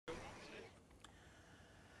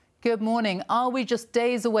Good morning. Are we just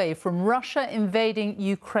days away from Russia invading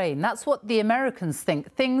Ukraine? That's what the Americans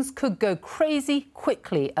think. Things could go crazy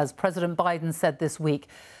quickly, as President Biden said this week.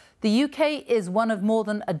 The UK is one of more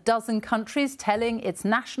than a dozen countries telling its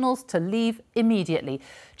nationals to leave immediately.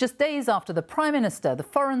 Just days after the Prime Minister, the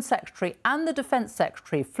Foreign Secretary and the Defence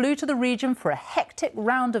Secretary flew to the region for a hectic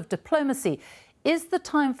round of diplomacy. Is the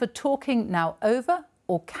time for talking now over,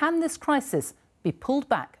 or can this crisis be pulled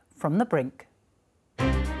back from the brink?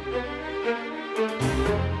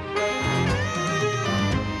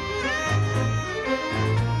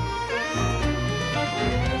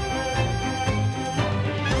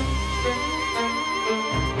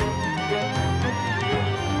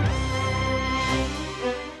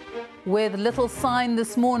 With little sign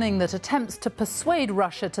this morning that attempts to persuade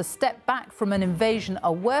Russia to step back from an invasion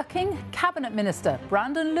are working, Cabinet Minister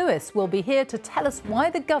Brandon Lewis will be here to tell us why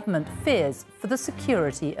the government fears for the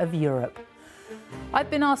security of Europe. I've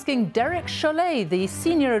been asking Derek Chollet, the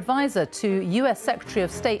senior advisor to US Secretary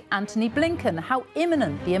of State Antony Blinken, how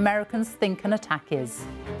imminent the Americans think an attack is.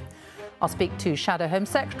 I'll speak to Shadow Home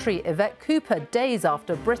Secretary Yvette Cooper days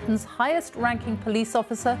after Britain's highest-ranking police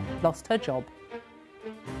officer lost her job.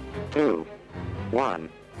 2, 1,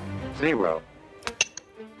 0.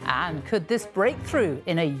 And could this breakthrough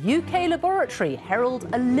in a UK laboratory herald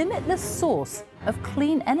a limitless source of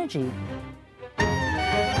clean energy?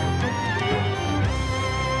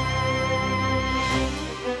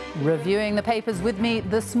 Reviewing the papers with me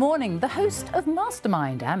this morning, the host of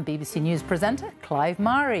Mastermind and BBC News presenter Clive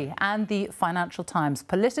Myrie, and the Financial Times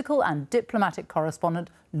political and diplomatic correspondent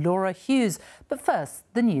Laura Hughes. But first,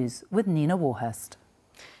 the news with Nina Warhurst.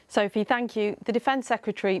 Sophie, thank you. The Defence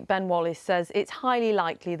Secretary, Ben Wallace, says it's highly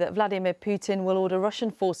likely that Vladimir Putin will order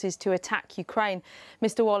Russian forces to attack Ukraine.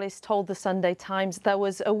 Mr Wallace told the Sunday Times there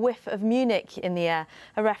was a whiff of Munich in the air,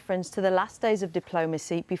 a reference to the last days of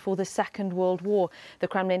diplomacy before the Second World War. The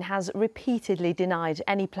Kremlin has repeatedly denied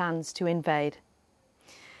any plans to invade.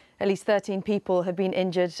 At least 13 people have been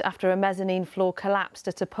injured after a mezzanine floor collapsed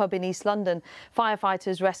at a pub in East London.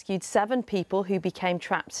 Firefighters rescued 7 people who became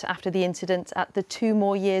trapped after the incident at the 2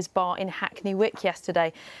 More Years bar in Hackney Wick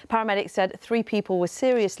yesterday. Paramedics said 3 people were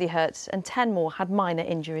seriously hurt and 10 more had minor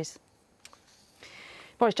injuries.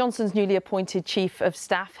 Boris Johnson's newly appointed Chief of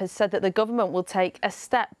Staff has said that the government will take a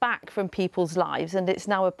step back from people's lives and it's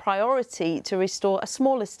now a priority to restore a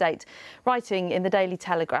smaller state. Writing in the Daily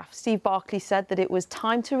Telegraph, Steve Barclay said that it was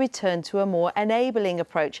time to return to a more enabling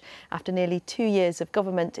approach after nearly 2 years of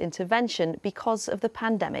government intervention because of the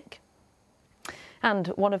pandemic. And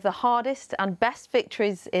one of the hardest and best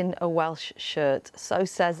victories in a Welsh shirt, so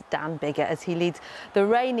says Dan Biggar as he leads the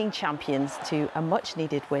reigning champions to a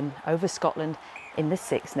much-needed win over Scotland in the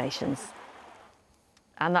Six Nations.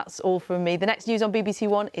 And that's all from me. The next news on BBC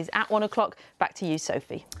One is at 1 o'clock. Back to you,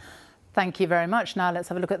 Sophie. Thank you very much. Now let's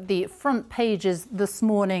have a look at the front pages this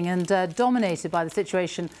morning, and dominated by the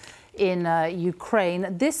situation in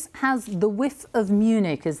Ukraine. This has the whiff of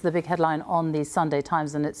Munich is the big headline on the Sunday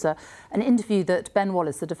Times, and it's an interview that Ben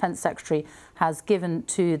Wallace, the Defence Secretary, has given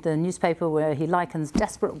to the newspaper, where he likens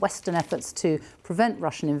desperate Western efforts to prevent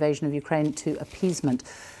Russian invasion of Ukraine to appeasement.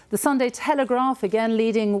 The Sunday Telegraph, again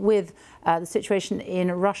leading with the situation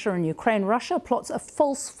in Russia and Ukraine. Russia plots a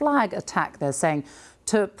false flag attack, they're saying,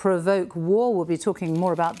 to provoke war. We'll be talking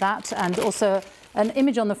more about that. And also an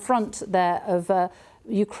image on the front there of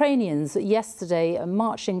Ukrainians yesterday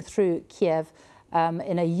marching through Kiev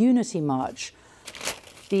in a unity march.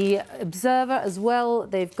 The Observer as well,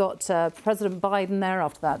 they've got President Biden there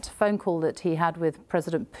after that phone call that he had with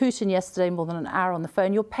President Putin yesterday, more than an hour on the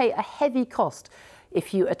phone. You'll pay a heavy cost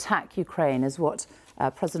if you attack Ukraine, is what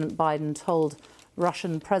President Biden told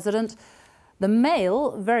Russian President. The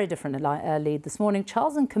Mail, very different lead this morning,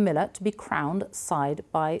 Charles and Camilla to be crowned side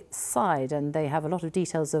by side. And they have a lot of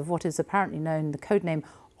details of what is apparently known, the codename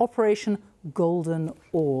Operation Golden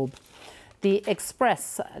Orb. The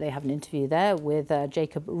Express, they have an interview there with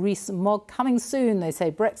Jacob Rees-Mogg. Coming soon, they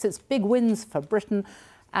say, Brexit's big wins for Britain.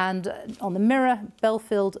 And on the Mirror,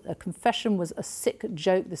 Belfield, a confession was a sick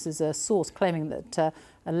joke. This is a source claiming that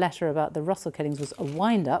a letter about the Russell killings was a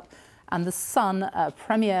wind-up. And The Sun,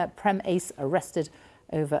 Prem ace arrested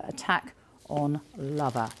over attack on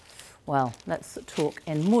lover. Well, let's talk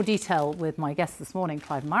in more detail with my guest this morning.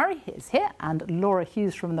 Clive Myrie is here, and Laura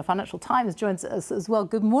Hughes from the Financial Times joins us as well.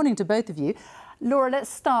 Good morning to both of you. Laura, let's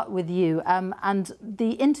start with you and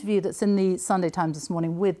the interview that's in the Sunday Times this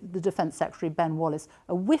morning with the Defence Secretary, Ben Wallace.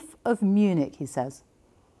 A whiff of Munich, he says.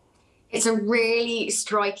 It's a really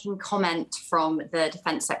striking comment from the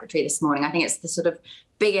Defence Secretary this morning. I think it's the sort of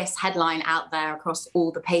biggest headline out there across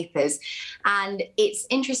all the papers. And it's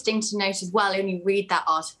interesting to note as well, when you read that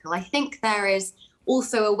article, I think there is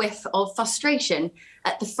also a whiff of frustration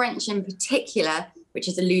at the French in particular, which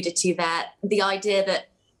is alluded to there, the idea that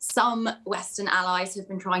some Western allies have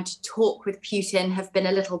been trying to talk with Putin, have been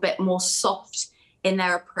a little bit more soft in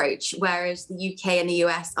their approach, whereas the UK and the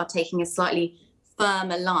US are taking a slightly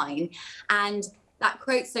firmer line. And that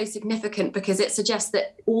quote's so significant because it suggests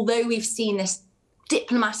that although we've seen this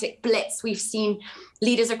diplomatic blitz, we've seen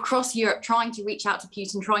leaders across Europe trying to reach out to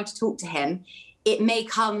Putin, trying to talk to him, it may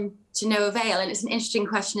come to no avail. And it's an interesting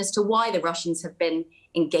question as to why the Russians have been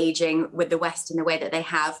engaging with the West in the way that they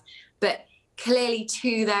have. But clearly,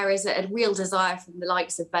 too, there is a real desire from the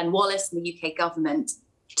likes of Ben Wallace and the UK government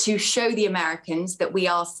to show the Americans that we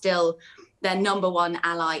are still their number one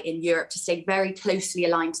ally in Europe, to stay very closely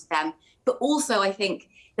aligned to them. But also, I think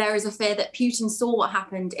there is a fear that Putin saw what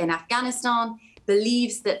happened in Afghanistan,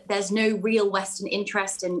 believes that there's no real Western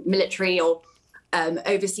interest in military or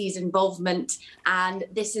overseas involvement. And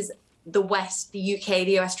this is the West, the UK,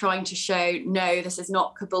 the US trying to show, no, this is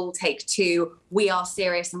not Kabul take two. We are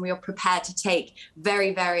serious and we are prepared to take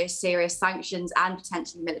very serious sanctions and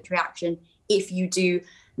potentially military action if you do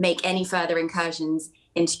make any further incursions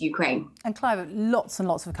into Ukraine. And Clive, lots and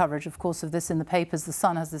lots of coverage, of course, of this in the papers. The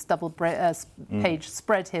Sun has this double-page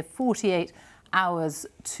spread here, 48 hours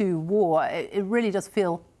to war. It really does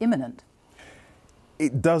feel imminent.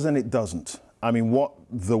 It does and it doesn't. I mean, what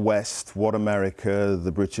the West, what America,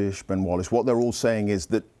 the British, Ben Wallace, what they're all saying is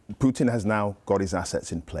that Putin has now got his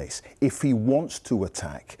assets in place. If he wants to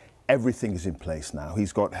attack, everything is in place now.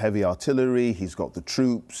 He's got heavy artillery, he's got the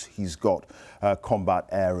troops, he's got combat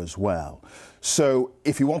air as well. So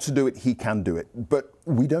if he wants to do it, he can do it. But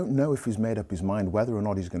we don't know if he's made up his mind whether or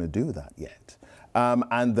not he's going to do that yet.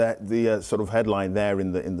 And the sort of headline there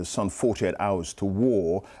in the Sun, 48 hours to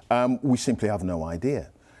war, we simply have no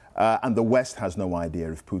idea. And the West has no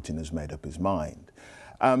idea if Putin has made up his mind.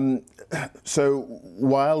 So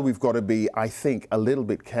while we've got to be, I think, a little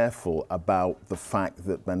bit careful about the fact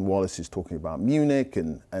that Ben Wallace is talking about Munich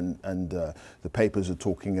and the papers are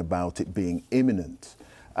talking about it being imminent,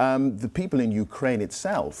 the people in Ukraine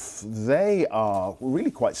itself, they are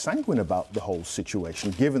really quite sanguine about the whole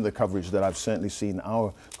situation, given the coverage that I've certainly seen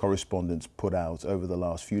our correspondents put out over the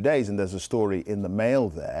last few days. And there's a story in the Mail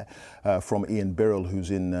there from Ian Birrell,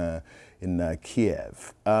 who's in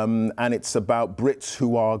Kiev. And it's about Brits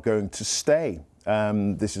who are going to stay.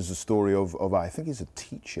 This is a story of, I think he's a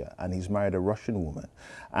teacher and he's married a Russian woman.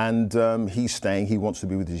 And he's staying, he wants to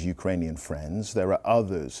be with his Ukrainian friends. There are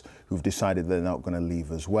others who've decided they're not going to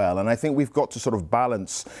leave as well. And I think we've got to sort of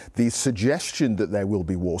balance the suggestion that there will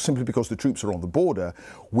be war, simply because the troops are on the border,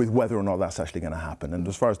 with whether or not that's actually going to happen. And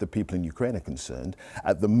as far as the people in Ukraine are concerned,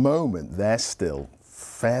 at the moment, they're still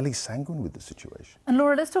fairly sanguine with the situation. And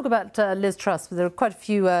Laura, let's talk about Liz Truss. There are quite a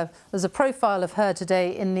few, there's a profile of her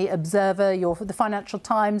today in The Observer, the Financial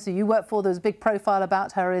Times, who you work for. There's a big profile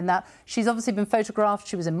about her in that. She's obviously been photographed.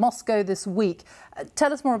 She was in Moscow this week.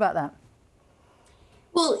 Tell us more about that.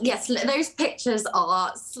 Well, yes, those pictures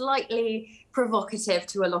are slightly provocative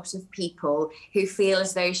to a lot of people who feel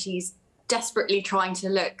as though she's desperately trying to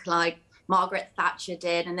look like Margaret Thatcher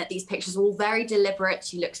did, and that these pictures are all very deliberate.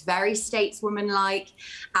 She looks very stateswoman-like,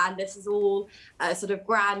 and this is all a sort of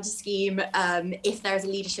grand scheme if there is a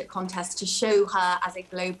leadership contest to show her as a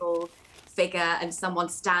global figure and someone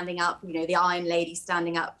standing up, you know, the Iron Lady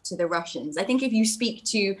standing up to the Russians. I think if you speak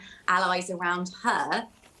to allies around her,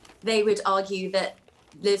 they would argue that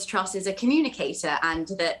Liz Truss is a communicator and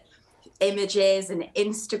that images and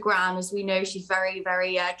Instagram, as we know she's very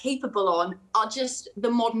capable on, are just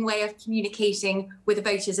the modern way of communicating with the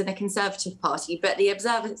voters in the Conservative Party. But The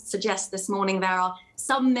Observer suggests this morning there are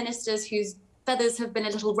some ministers whose feathers have been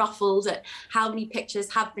a little ruffled at how many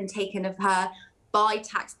pictures have been taken of her by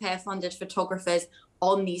taxpayer-funded photographers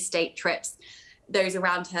on these state trips. Those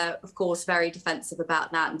around her, of course, very defensive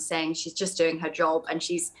about that and saying she's just doing her job, and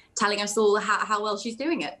she's telling us all how well she's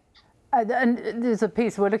doing it. And there's a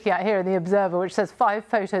piece we're looking at here in The Observer which says 5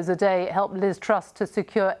 photos a day help Liz Truss to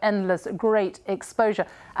secure endless great exposure.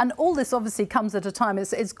 And all this obviously comes at a time,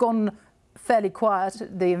 it's gone fairly quiet,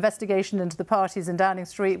 the investigation into the parties in Downing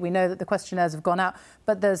Street. We know that the questionnaires have gone out,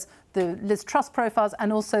 but there's the Liz Truss profiles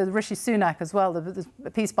and also Rishi Sunak as well, there's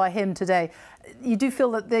a piece by him today. You do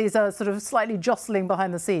feel that these are sort of slightly jostling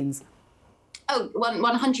behind the scenes? Oh,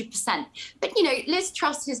 100%. But, you know, Liz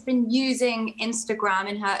Truss has been using Instagram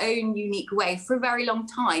in her own unique way for a very long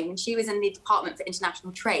time. When she was in the Department for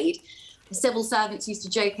International Trade, the civil servants used to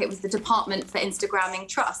joke it was the Department for Instagramming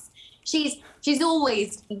Truss. She's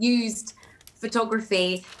always used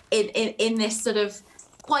photography in this sort of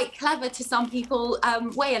quite clever to some people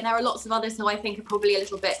way, and there are lots of others who I think are probably a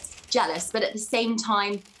little bit jealous. But at the same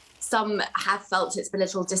time, some have felt it's a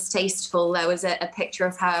little distasteful. There was a picture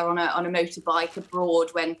of her on a motorbike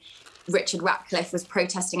abroad when Richard Ratcliffe was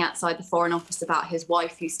protesting outside the Foreign Office about his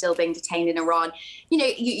wife who's still being detained in Iran. You know,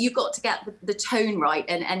 you've got to get the tone right.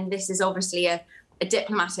 And this is obviously a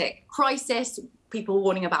diplomatic crisis. People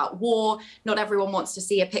warning about war. Not everyone wants to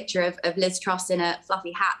see a picture of Liz Truss in a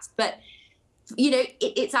fluffy hat. But, you know,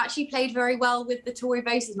 it's actually played very well with the Tory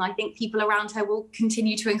voters. And I think people around her will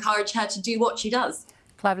continue to encourage her to do what she does.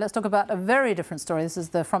 Clive, let's talk about a very different story. This is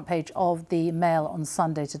the front page of the Mail on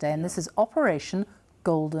Sunday today. And this is Operation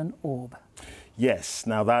Golden Orb. Yes,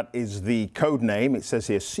 now that is the code name, it says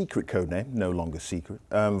here secret code name, no longer secret,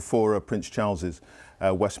 for Prince Charles's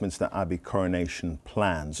Westminster Abbey coronation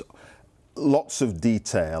plans. Lots of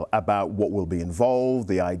detail about what will be involved,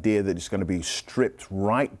 the idea that it's going to be stripped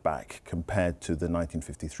right back compared to the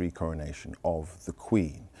 1953 coronation of the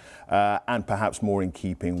Queen. And perhaps more in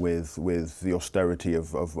keeping with the austerity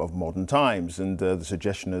of modern times, and the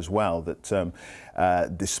suggestion as well that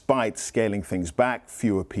despite scaling things back,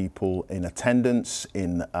 fewer people in attendance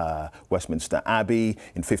in Westminster Abbey.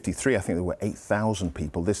 In 53, I think there were 8,000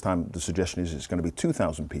 people. This time the suggestion is it's going to be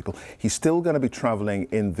 2,000 people. He's still going to be travelling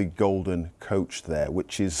in the golden coach there,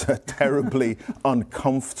 which is terribly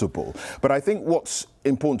uncomfortable. But I think what's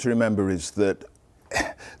important to remember is that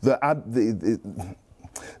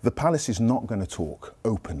the palace is not going to talk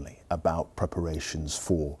openly about preparations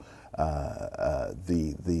for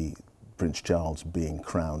the Prince Charles being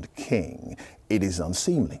crowned king. It is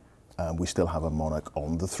unseemly. We still have a monarch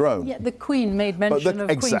on the throne. Yeah, the Queen made mention of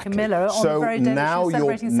exactly. Queen Camilla on the very day now she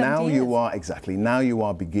was celebrating 70 years. Now you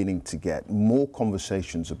are beginning to get more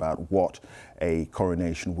conversations about what a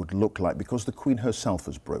coronation would look like, because the Queen herself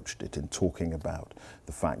has broached it in talking about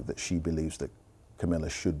the fact that she believes that Camilla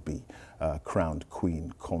should be crowned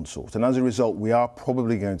Queen Consort. And as a result, we are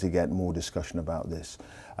probably going to get more discussion about this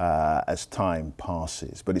as time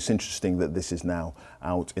passes. But it's interesting that this is now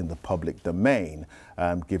out in the public domain,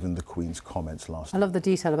 given the Queen's comments last night. I love the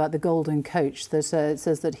detail about the golden coach, that it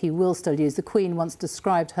says that he will still use. The Queen once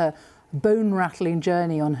described her bone-rattling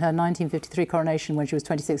journey on her 1953 coronation when she was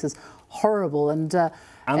 26 as horrible. And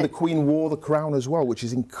the Queen wore the crown as well, which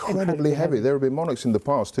is incredibly heavy. There have been monarchs in the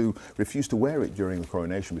past who refused to wear it during the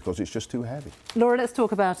coronation because it's just too heavy. Laura, let's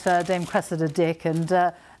talk about Dame Cressida Dick and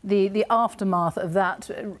the aftermath of that.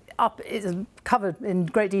 Is covered in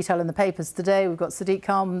great detail in the papers today. We've got Sadiq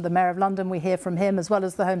Khan, the Mayor of London. We hear from him, as well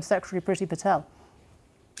as the Home Secretary, Priti Patel.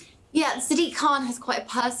 Yeah, Sadiq Khan has quite a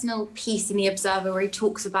personal piece in The Observer where he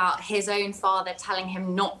talks about his own father telling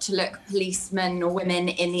him not to look policemen or women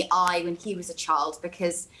in the eye when he was a child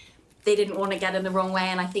because they didn't want to get in the wrong way.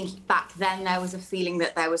 And I think back then there was a feeling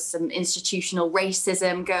that there was some institutional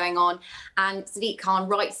racism going on. And Sadiq Khan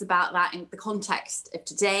writes about that in the context of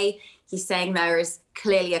today. He's saying there is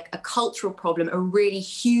clearly a cultural problem, a really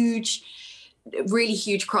huge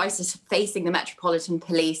crisis facing the Metropolitan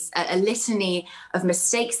Police, a litany of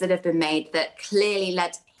mistakes that have been made that clearly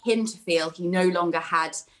led him to feel he no longer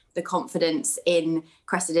had the confidence in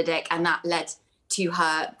Cressida Dick, and that led to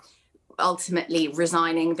her ultimately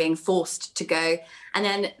resigning, being forced to go. And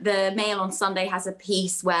then the Mail on Sunday has a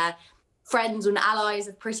piece where friends and allies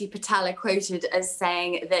of Priti Patel are quoted as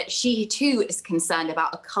saying that she too is concerned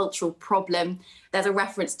about a cultural problem. There's a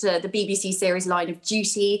reference to the BBC series Line of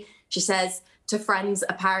Duty. She says to friends,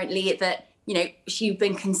 apparently, that, you know, she's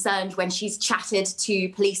been concerned when she's chatted to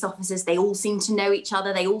police officers. They all seem to know each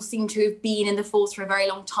other. They all seem to have been in the force for a very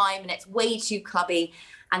long time, and it's way too clubby,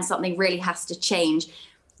 and something really has to change.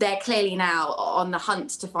 They're clearly now on the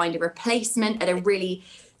hunt to find a replacement at a really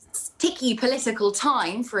sticky political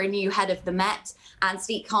time for a new head of the Met. And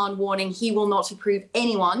Sadiq Khan warning he will not approve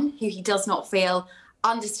anyone who he does not feel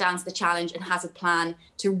understands the challenge and has a plan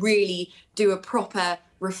to really do a proper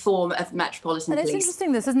reform of the Metropolitan Police. And it's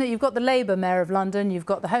interesting this, isn't it? You've got the Labour Mayor of London, you've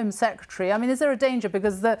got the Home Secretary. I mean, is there a danger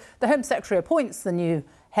because the Home Secretary appoints the new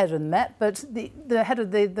head of the Met, but the head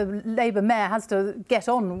of the Labour Mayor has to get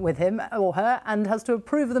on with him or her and has to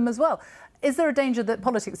approve of them as well. Is there a danger that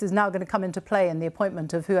politics is now going to come into play in the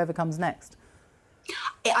appointment of whoever comes next?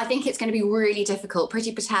 I think it's going to be really difficult.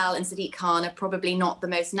 Priti Patel and Sadiq Khan are probably not the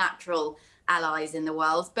most natural allies in the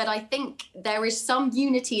world, but I think there is some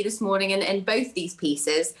unity this morning in both these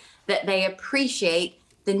pieces that they appreciate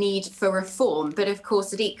the need for reform. But of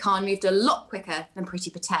course, Sadiq Khan moved a lot quicker than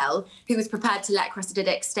Priti Patel, who was prepared to let Cressida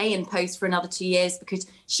Dick stay in post for another 2 years because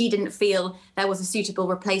she didn't feel there was a suitable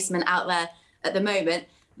replacement out there at the moment.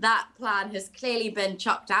 That plan has clearly been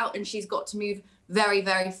chucked out and she's got to move very,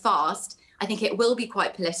 very fast. I think it will be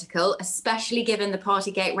quite political, especially given the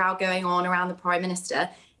Partygate row going on around the Prime Minister.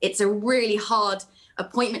 It's a really hard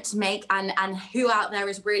appointment to make, and who out there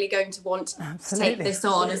is really going to want to take this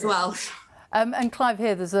on as well. And Clive,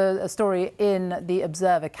 here, there's a story in The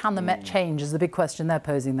Observer. Can the Met change is the big question they're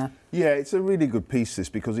posing there. Yeah, it's a really good piece, this,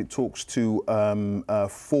 because it talks to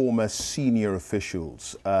former senior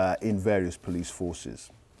officials in various police forces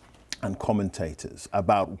and commentators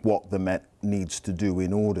about what the Met needs to do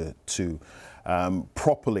in order to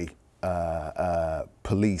properly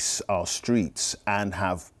police our streets and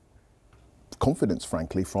have confidence,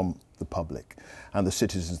 frankly, from the public and the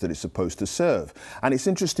citizens that it's supposed to serve. And it's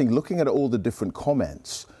interesting, looking at all the different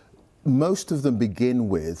comments, most of them begin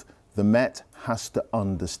with, the Met has to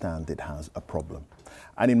understand it has a problem.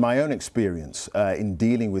 And in my own experience, in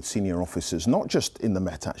dealing with senior officers, not just in the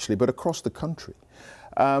Met actually, but across the country,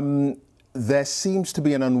 there seems to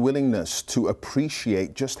be an unwillingness to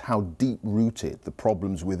appreciate just how deep-rooted the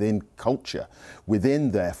problems within culture,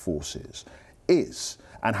 within their forces, is,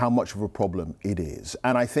 and how much of a problem it is.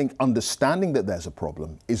 And I think understanding that there's a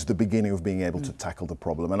problem is the beginning of being able to tackle the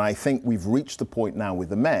problem. And I think we've reached the point now with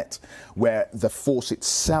the Met where the force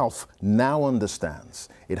itself now understands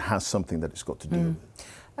it has something that it's got to do with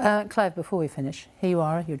it. Clive, before we finish, here you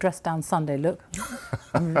are, you're dressed down Sunday look.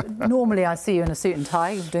 Normally I see you in a suit and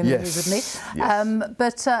tie, doing the news with me. Yes.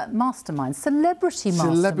 But Mastermind, Celebrity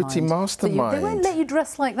Mastermind. They won't let you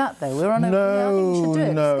dress like that, though. We're on a... I think you should do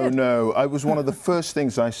it. No. I was one of the first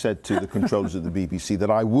things I said to the controllers at the BBC, that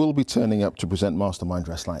I will be turning up to present Mastermind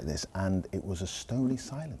dressed like this, and it was a stony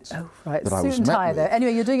silence. Oh, right, suit and tie, though.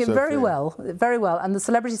 Anyway, you're doing it very well, and the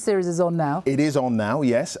Celebrity series is on now. It is on now,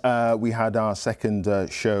 yes. We had our second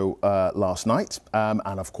show last night, and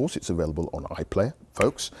of course it's available on iPlayer,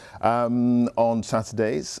 folks, on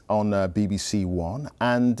Saturdays on BBC One.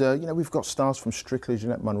 And you know, we've got stars from Strictly,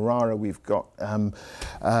 Jeanette Manrara, we've got Anna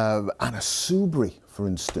Soubry, for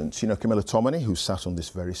instance, you know, Camilla Tominey, who sat on this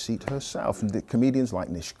very seat herself, and the comedians like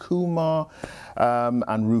Nish Kumar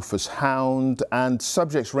and Rufus Hound, and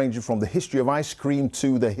subjects ranging from the history of ice cream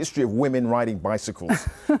to the history of women riding bicycles.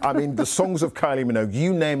 I mean, the songs of Kylie Minogue,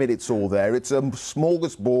 you name it, it's all there. It's a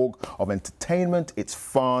smorgasbord of entertainment, it's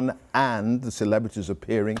fun, and the celebrities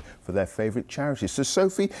appearing for their favourite charities. So,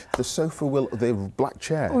 Sophie, the black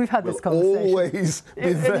chair, we've had this conversation, always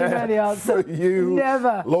be there for you.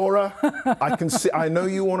 Never. Laura, I know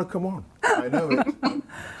you want to come on. I know it.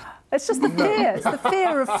 It's just the fear. It's the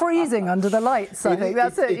fear of freezing under the lights, I think.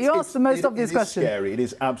 That's it. You asked the most obvious question. It is scary. It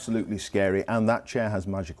is absolutely scary. And that chair has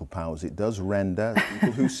magical powers. It does render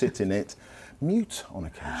people who sit in it mute on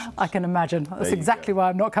occasion. I can imagine. That's exactly why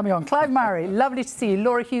I'm not coming on. Clive Myrie, lovely to see you.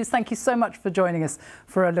 Laura Hughes, thank you so much for joining us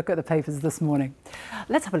for a look at the papers this morning.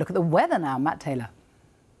 Let's have a look at the weather now. Matt Taylor.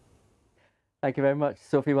 Thank you very much,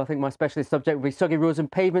 Sophie. Well, I think my specialist subject will be soggy roads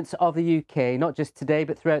and pavements of the UK, not just today,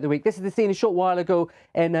 but throughout the week. This is the scene a short while ago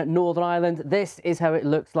in Northern Ireland. This is how it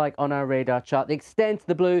looks like on our radar chart. The extent of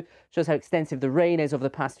the blue shows how extensive the rain is over the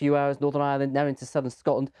past few hours. Northern Ireland now into southern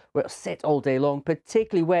Scotland, where it'll sit all day long,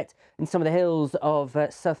 particularly wet in some of the hills of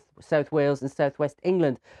South Wales and southwest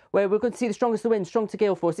England, where we're going to see the strongest of the wind, strong to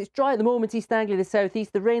gale force. It's dry at the moment, East Anglia, the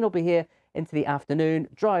southeast. The rain will be here into the afternoon,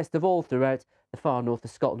 driest of all throughout the far north of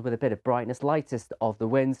Scotland, with a bit of brightness, lightest of the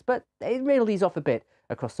winds, but it rain will ease off a bit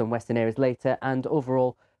across some western areas later, and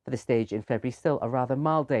overall for the stage in February, still a rather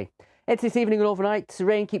mild day. Into this evening and overnight,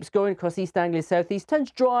 rain keeps going across East Anglia, southeast,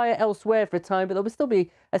 turns drier elsewhere for a time, but there will still be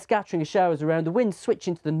a scattering of showers around. The wind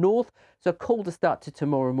switching to the north, so a colder start to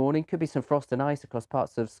tomorrow morning. Could be some frost and ice across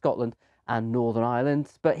parts of Scotland and Northern Ireland,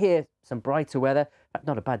 but here some brighter weather.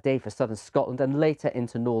 Not a bad day for southern Scotland and later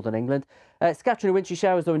into northern England. Scattering of wintry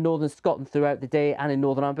showers though in northern Scotland throughout the day and in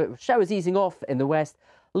Northern Ireland, but showers easing off in the west.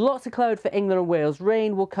 Lots of cloud for England and Wales.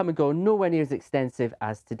 Rain will come and go, nowhere near as extensive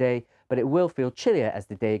as today, but it will feel chillier as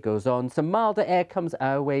the day goes on. Some milder air comes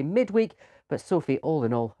our way midweek, but Sophie, all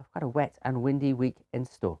in all, I've got a wet and windy week in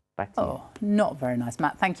store. Back to you. Oh, not very nice,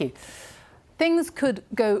 Matt. Thank you. Things could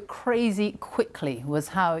go crazy quickly was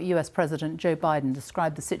how US President Joe Biden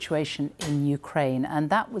described the situation in Ukraine.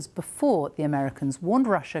 And that was before the Americans warned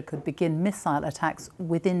Russia could begin missile attacks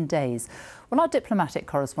within days. Well, our diplomatic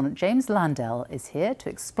correspondent James Landell is here to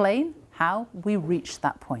explain how we reached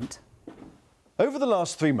that point. Over the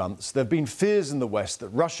last 3 months, there have been fears in the West that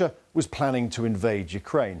Russia was planning to invade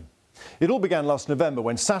Ukraine. It all began last November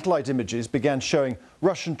when satellite images began showing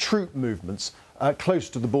Russian troop movements close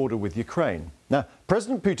to the border with Ukraine. Now,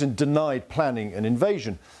 President Putin denied planning an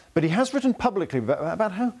invasion, but he has written publicly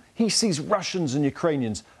about how he sees Russians and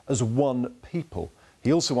Ukrainians as one people.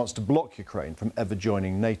 He also wants to block Ukraine from ever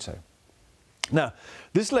joining NATO. Now,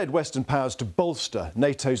 this led Western powers to bolster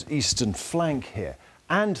NATO's eastern flank here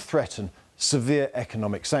and threaten severe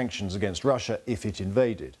economic sanctions against Russia if it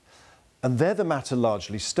invaded. And there the matter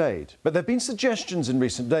largely stayed. But there have been suggestions in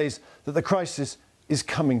recent days that the crisis is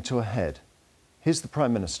coming to a head. Here's the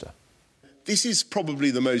Prime Minister. This is probably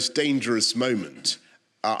the most dangerous moment,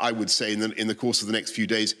 I would say, in the course of the next few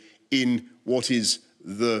days, in what is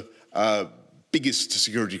the biggest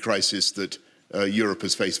security crisis that Europe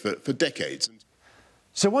has faced for decades.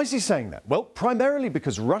 So why is he saying that? Well, primarily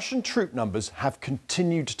because Russian troop numbers have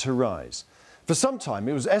continued to rise. For some time,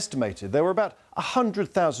 it was estimated there were about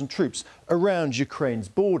 100,000 troops around Ukraine's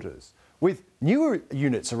borders. With newer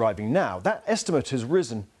units arriving now, that estimate has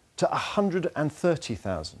risen to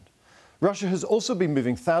 130,000. Russia has also been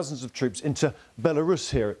moving thousands of troops into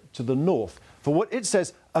Belarus here to the north for what it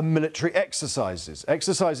says are military exercises.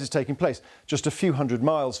 Exercises taking place just a few hundred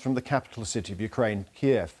miles from the capital city of Ukraine,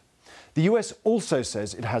 Kiev. The US also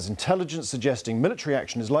says it has intelligence suggesting military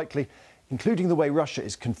action is likely, including the way Russia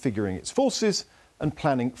is configuring its forces and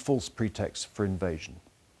planning false pretexts for invasion.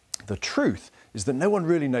 The truth is that no one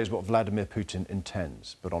really knows what Vladimir Putin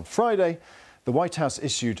intends. But on Friday, the White House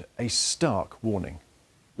issued a stark warning.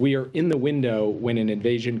 We are in the window when an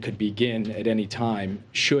invasion could begin at any time,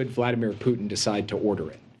 should Vladimir Putin decide to order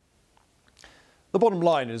it. The bottom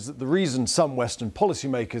line is that the reason some Western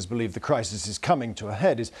policymakers believe the crisis is coming to a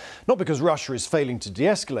head is not because Russia is failing to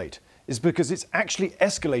de-escalate, it's because it's actually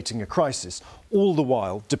escalating a crisis. All the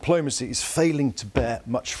while, diplomacy is failing to bear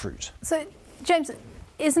much fruit. So, James,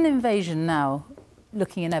 is an invasion now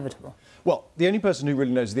looking inevitable? Well, the only person who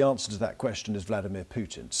really knows the answer to that question is Vladimir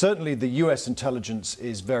Putin. Certainly the US intelligence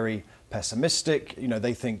is very pessimistic. You know,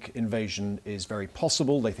 they think invasion is very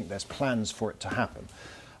possible. They think there's plans for it to happen.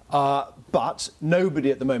 But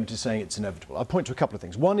nobody at the moment is saying it's inevitable. I'll point to a couple of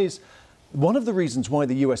things. One is, one of the reasons why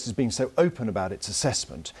the US has been so open about its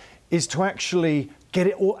assessment is to actually get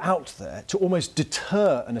it all out there, to almost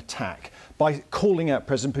deter an attack by calling out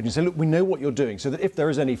President Putin and saying, look, we know what you're doing, so that if there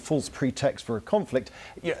is any false pretext for a conflict,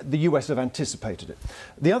 the US have anticipated it.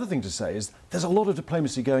 The other thing to say is there's a lot of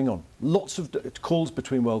diplomacy going on. Lots of calls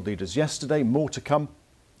between world leaders yesterday, more to come.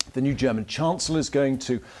 The new German Chancellor is going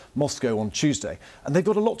to Moscow on Tuesday, and they've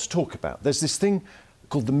got a lot to talk about. There's this thing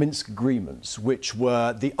called the Minsk Agreements, which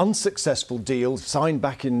were the unsuccessful deals signed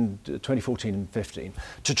back in 2014 and 15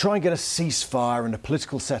 to try and get a ceasefire and a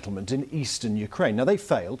political settlement in eastern Ukraine. Now, they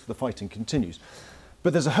failed. The fighting continues.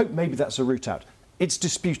 But there's a hope maybe that's a route out. It's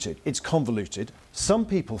disputed. It's convoluted. Some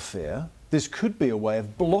people fear this could be a way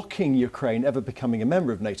of blocking Ukraine ever becoming a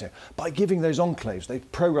member of NATO by giving those enclaves, those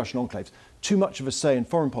pro-Russian enclaves, too much of a say in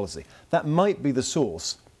foreign policy. That might be the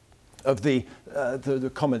source of the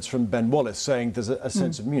comments from Ben Wallace saying there's a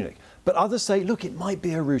sense of Munich. But others say, look, it might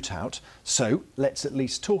be a route out, so let's at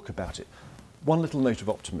least talk about it. One little note of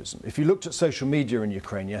optimism. If you looked at social media in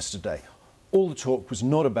Ukraine yesterday, all the talk was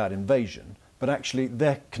not about invasion, but actually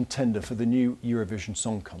their contender for the new Eurovision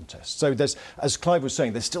Song Contest. So there's, as Clive was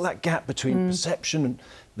saying, there's still that gap between perception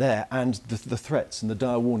there and the threats and the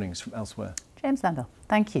dire warnings from elsewhere. James Landell,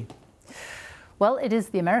 thank you. Well, it is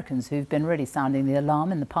the Americans who've been really sounding the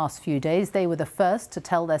alarm in the past few days. They were the first to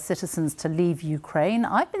tell their citizens to leave Ukraine.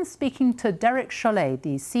 I've been speaking to Derek Chollet,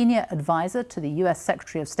 the senior advisor to the US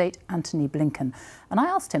Secretary of State Antony Blinken, and I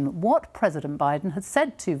asked him what President Biden had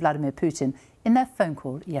said to Vladimir Putin in their phone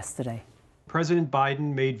call yesterday. President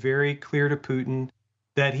Biden made very clear to Putin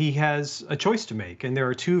that he has a choice to make, and there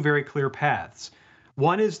are two very clear paths.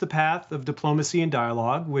 One is the path of diplomacy and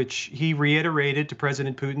dialogue, which he reiterated to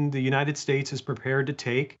President Putin the United States is prepared to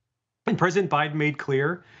take. And President Biden made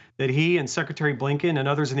clear that he and Secretary Blinken and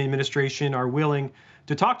others in the administration are willing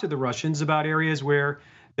to talk to the Russians about areas where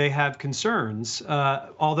they have concerns,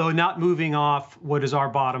 although not moving off what is our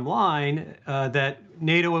bottom line, that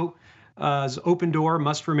NATO's open door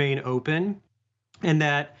must remain open, and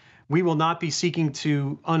that we will not be seeking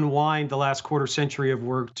to unwind the last quarter century of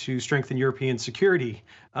work to strengthen European security,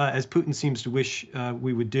 as Putin seems to wish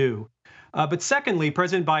we would do. But secondly,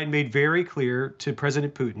 President Biden made very clear to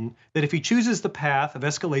President Putin that if he chooses the path of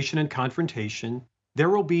escalation and confrontation, there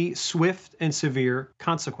will be swift and severe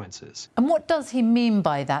consequences. And what does he mean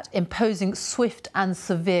by that, imposing swift and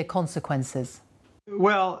severe consequences?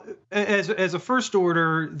 Well, as a first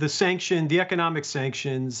order, the economic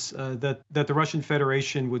sanctions that the Russian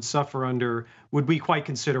Federation would suffer under would be quite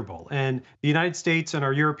considerable. And the United States and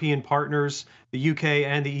our European partners, the UK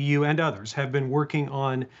and the EU and others, have been working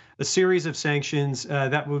on a series of sanctions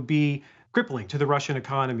that would be crippling to the Russian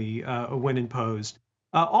economy when imposed.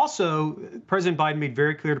 Also, President Biden made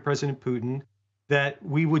very clear to President Putin that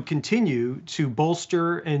we would continue to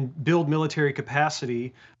bolster and build military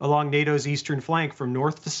capacity along NATO's eastern flank from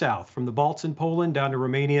north to south, from the Balts in Poland down to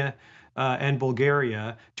Romania and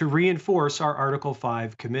Bulgaria, to reinforce our Article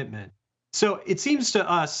 5 commitment. So it seems to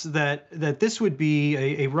us that this would be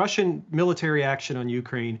a Russian military action on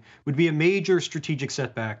Ukraine would be a major strategic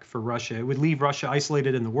setback for Russia. It would leave Russia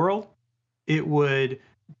isolated in the world. It would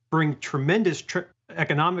bring tremendous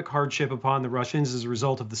economic hardship upon the Russians as a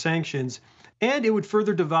result of the sanctions, and it would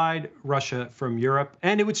further divide Russia from Europe,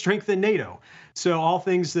 and it would strengthen NATO. So all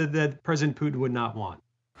things that President Putin would not want.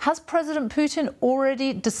 Has President Putin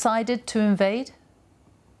already decided to invade?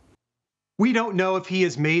 We don't know if he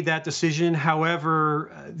has made that decision.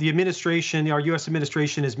 However, the administration, our U.S.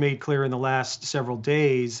 administration, has made clear in the last several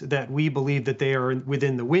days that we believe that they are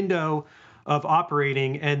within the window of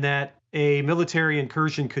operating and that a military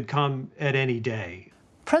incursion could come at any day.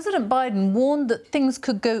 President Biden warned that things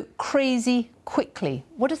could go crazy quickly.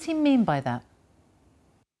 What does he mean by that?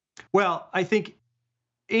 Well, I think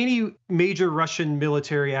any major Russian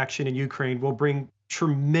military action in Ukraine will bring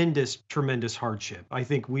tremendous hardship. I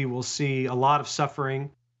think we will see a lot of suffering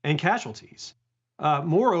and casualties.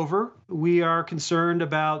 Moreover, we are concerned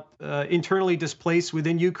about internally displaced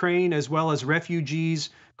within Ukraine, as well as refugees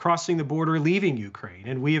crossing the border, leaving Ukraine.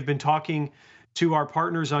 And we have been talking to our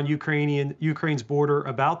partners on Ukraine's border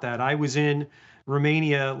about that. I was in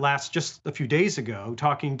Romania just a few days ago,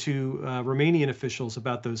 talking to Romanian officials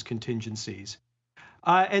about those contingencies.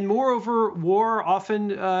 And moreover, war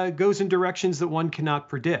often goes in directions that one cannot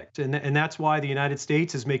predict. And that's why the United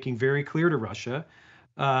States is making very clear to Russia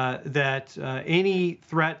that any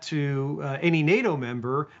threat to any NATO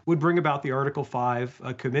member would bring about the Article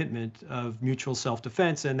 5 commitment of mutual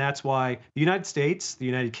self-defense. And that's why the United States, the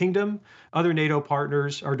United Kingdom, other NATO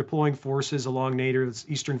partners are deploying forces along NATO's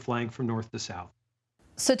eastern flank from north to south.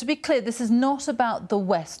 So to be clear, this is not about the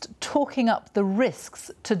West talking up the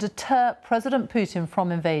risks to deter President Putin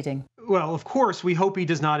from invading. Well, of course, we hope he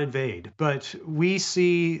does not invade, but we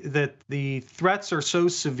see that the threats are so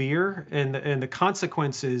severe and the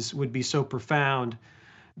consequences would be so profound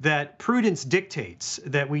that prudence dictates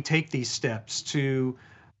that we take these steps to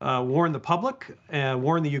warn the public,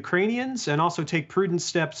 warn the Ukrainians, and also take prudent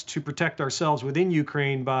steps to protect ourselves within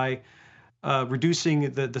Ukraine by reducing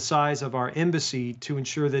the size of our embassy to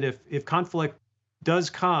ensure that if conflict does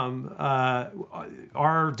come,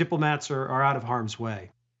 our diplomats are out of harm's way.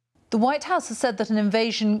 The White House has said that an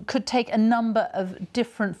invasion could take a number of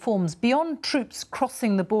different forms. Beyond troops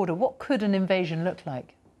crossing the border, what could an invasion look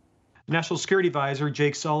like? National Security Advisor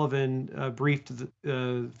Jake Sullivan briefed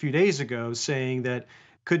a few days ago saying that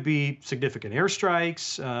could be significant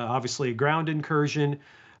airstrikes, obviously a ground incursion,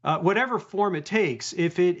 whatever form it takes.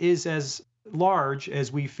 If it is as large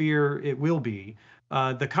as we fear it will be,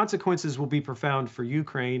 the consequences will be profound for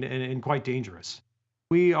Ukraine and quite dangerous.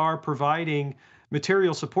 We are providing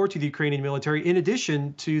material support to the Ukrainian military in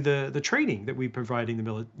addition to the training that we're providing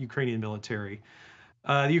the Ukrainian military.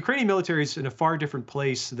 The Ukrainian military is in a far different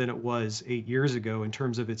place than it was 8 years ago in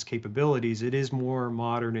terms of its capabilities. It is more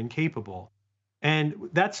modern and capable. And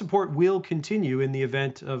that support will continue in the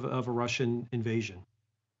event of a Russian invasion.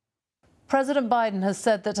 President Biden has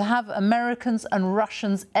said that to have Americans and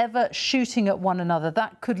Russians ever shooting at one another,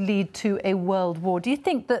 that could lead to a world war. Do you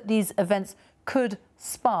think that these events could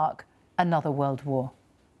spark another world war?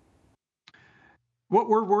 What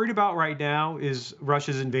we're worried about right now is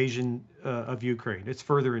Russia's invasion of Ukraine, its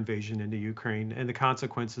further invasion into Ukraine, and the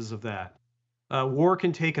consequences of that. War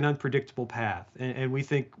can take an unpredictable path, and we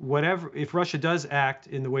think if Russia does act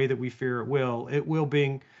in the way that we fear it will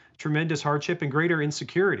bring tremendous hardship and greater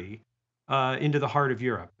insecurity into the heart of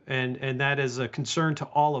Europe, and that is a concern to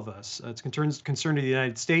all of us. It's a concern to the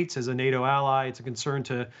United States as a NATO ally. It's a concern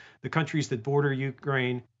to the countries that border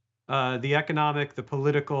Ukraine. The economic, the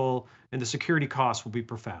political, and the security costs will be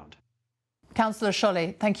profound. Councillor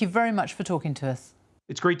Chollet, thank you very much for talking to us.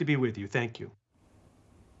 It's great to be with you. Thank you.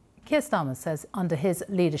 Keir Starmer says under his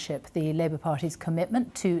leadership, the Labour Party's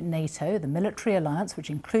commitment to NATO, the military alliance,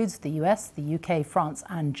 which includes the US, the UK, France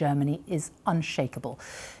and Germany, is unshakable.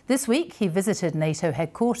 This week, he visited NATO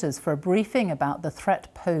headquarters for a briefing about the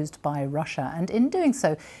threat posed by Russia. And in doing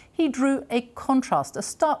so, he drew a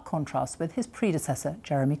stark contrast with his predecessor,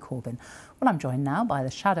 Jeremy Corbyn. Well, I'm joined now by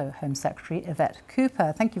the Shadow Home Secretary, Yvette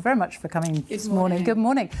Cooper. Thank you very much for coming this morning. Good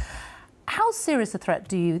morning. How serious a threat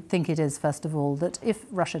do you think it is, first of all, that if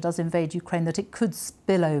Russia does invade Ukraine, that it could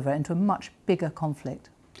spill over into a much bigger conflict?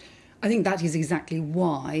 I think that is exactly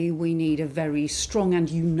why we need a very strong and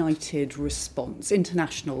united response,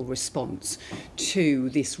 international response to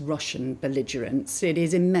this Russian belligerence. It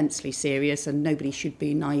is immensely serious and nobody should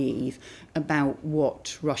be naive about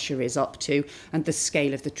what Russia is up to and the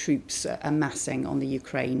scale of the troops amassing on the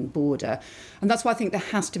Ukraine border. And that's why I think there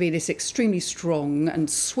has to be this extremely strong and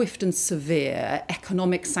swift and severe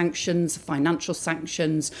economic sanctions, financial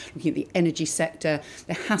sanctions, looking at the energy sector.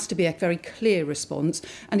 There has to be a very clear response.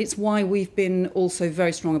 And it's why we've been also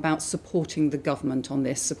very strong about supporting the government on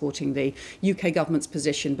this, supporting the UK government's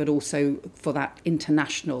position, but also for that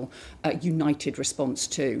international united response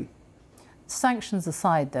too. Sanctions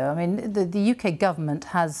aside, though, I mean, the UK government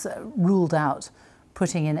has ruled out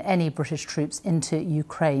putting in any British troops into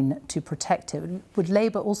Ukraine to protect it. Would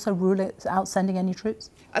Labour also rule out sending any troops?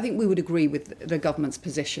 I think we would agree with the government's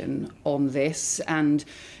position on this. And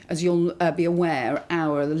as you'll be aware,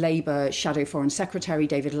 our Labour Shadow Foreign Secretary,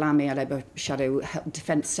 David Lammy, our Labour Shadow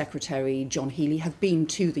Defence Secretary, John Healey, have been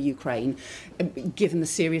to the Ukraine, given the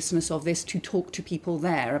seriousness of this, to talk to people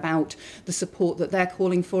there about the support that they're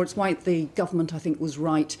calling for. It's why the government, I think, was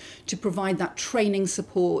right to provide that training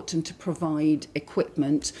support and to provide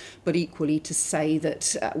equipment, but equally to say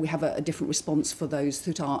that we have a different response for those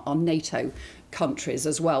that are NATO countries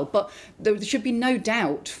as well. But there should be no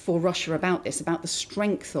doubt for Russia about this, about the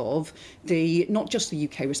strength of the, not just the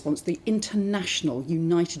UK response, the international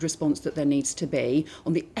united response that there needs to be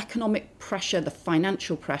on the economic pressure, the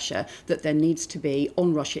financial pressure that there needs to be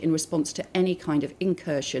on Russia in response to any kind of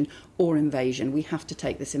incursion or invasion. We have to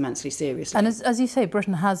take this immensely seriously. And as you say,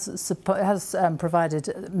 Britain has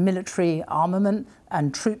provided military armament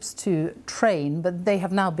and troops to train, but they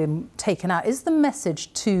have now been taken out. Is the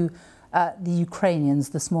message to the Ukrainians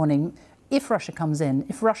this morning, if Russia comes in,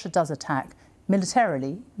 if Russia does attack,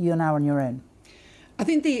 militarily, you're now on your own? I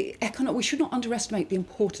think we should not underestimate the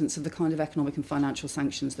importance of the kind of economic and financial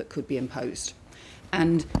sanctions that could be imposed.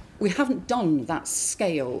 And we haven't done that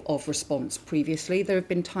scale of response previously. There have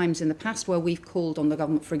been times in the past where we've called on the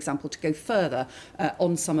government, for example, to go further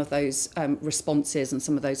on some of those responses and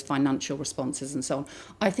some of those financial responses and so on.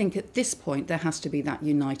 I think at this point there has to be that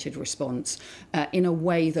united response in a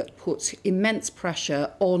way that puts immense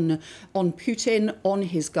pressure on Putin, on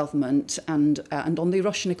his government and on the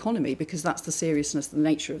Russian economy, because that's the seriousness, the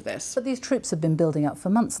nature of this. But these troops have been building up for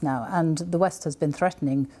months now, and the West has been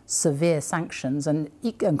threatening severe sanctions and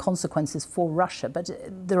consequences for Russia. But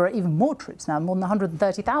there are even more troops now, more than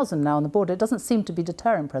 130,000 now on the border. It doesn't seem to be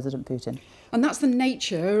deterring President Putin. And that's the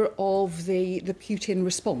nature of the Putin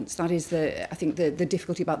response. That is, I think, the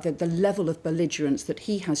difficulty about the level of belligerence that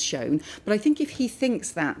he has shown. But I think if he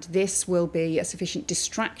thinks that this will be a sufficient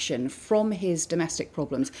distraction from his domestic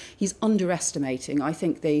problems, he's underestimating, I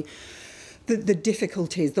think, the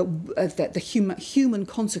difficulties, the human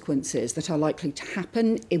consequences that are likely to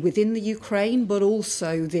happen within the Ukraine, but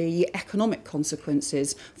also the economic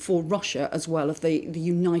consequences for Russia as well of the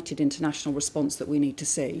united international response that we need to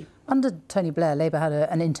see. Under Tony Blair, Labour had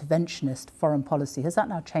an interventionist foreign policy. Has that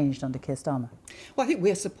now changed under Keir Starmer? Well, I think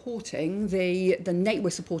we're supporting we're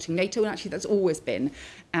supporting NATO, and actually that's always been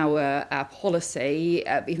our policy.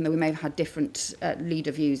 Even though we may have had different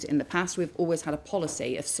leader views in the past, we've always had a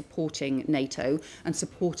policy of supporting NATO and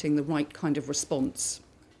supporting the right kind of response.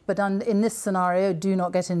 But in this scenario, do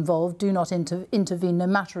not get involved, do not intervene, no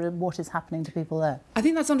matter what is happening to people there. I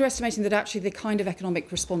think that's underestimating that actually the kind of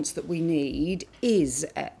economic response that we need is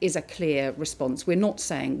a clear response. We're not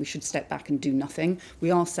saying we should step back and do nothing.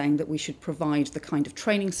 We are saying that we should provide the kind of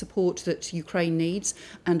training support that Ukraine needs,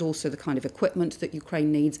 and also the kind of equipment that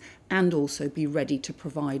Ukraine needs, and also be ready to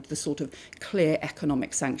provide the sort of clear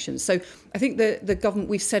economic sanctions. So I think the government,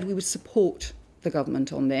 we've said we would support the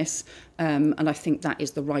government on this, and I think that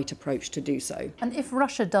is the right approach to do so. And if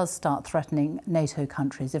Russia does start threatening NATO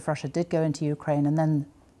countries, if Russia did go into Ukraine and then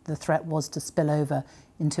the threat was to spill over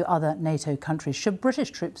into other NATO countries, should British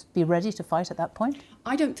troops be ready to fight at that point?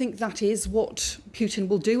 I don't think that is what Putin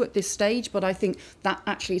will do at this stage, but I think that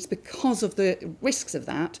actually it's because of the risks of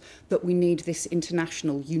that we need this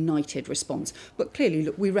international united response. But clearly,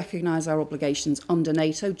 look, we recognise our obligations under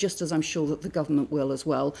NATO, just as I'm sure that the government will as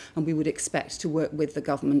well, and we would expect to work with the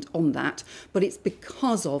government on that. But it's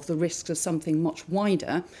because of the risks of something much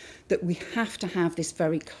wider that we have to have this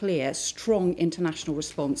very clear, strong international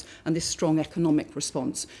response and this strong economic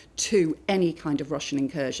response to any kind of Russian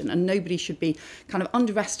incursion. And nobody should be kind of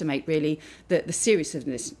underestimate really the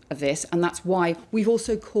seriousness of this, and that's why we've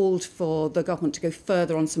also called for the government to go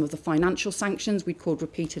further on some of the financial sanctions. We called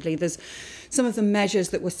repeatedly. There's some of the measures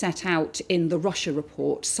that were set out in the Russia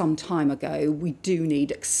report some time ago. We do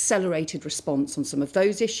need accelerated response on some of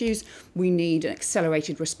those issues. We need an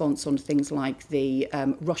accelerated response on things like the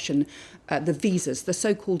Russian the visas, the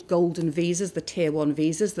so-called golden visas, the tier 1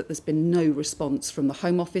 visas that there's been no response from the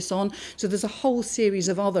Home Office on. So there's a whole series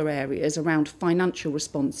of other areas around financial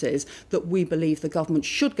responses that we believe the government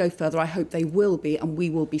should go further. I hope they will be, and we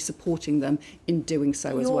will be supporting them in doing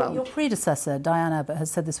so as well. Your predecessor, Diane Abbott, has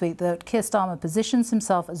said this week that Keir Starmer positions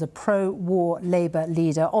himself as a pro-war Labour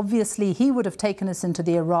leader. Obviously, he would have taken us into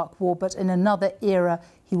the Iraq War, but in another era,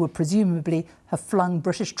 he would presumably have flung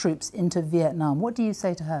British troops into Vietnam. What do you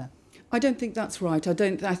say to her? I don't think that's right.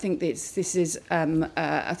 I think this is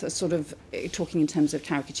a sort of talking in terms of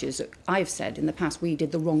caricatures. I've said in the past we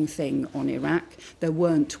did the wrong thing on Iraq. There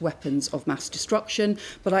weren't weapons of mass destruction,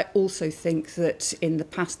 but I also think that in the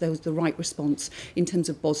past there was the right response in terms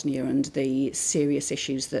of Bosnia and the serious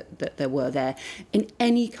issues that there were there. In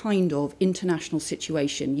any kind of international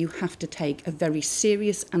situation, you have to take a very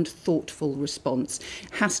serious and thoughtful response.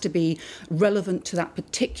 It has to be relevant to that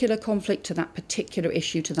particular conflict, to that particular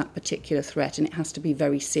issue, to that particular threat, and it has to be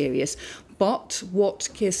very serious. But what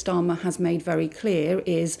Keir Starmer has made very clear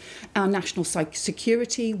is our national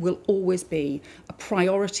security will always be a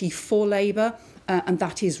priority for Labour, and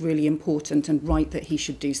that is really important and right that he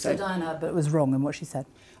should do so. So Diane Abbott was wrong in what she said?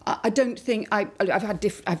 I don't think I've had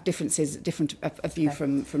differences, different view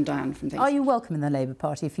from Diane from things. Are you welcome in the Labour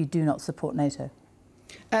Party if you do not support NATO?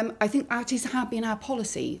 I think that has been our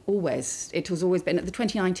policy always. It has always been at the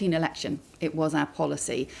 2019 election. It was our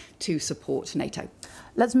policy to support NATO.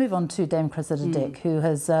 Let's move on to Dame Cressida Dick, who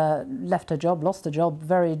has left her job, lost her job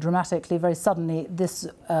very dramatically, very suddenly this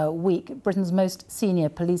week. Britain's most senior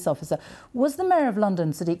police officer. Was the Mayor of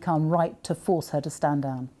London, Sadiq Khan, right to force her to stand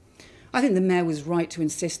down? I think the Mayor was right to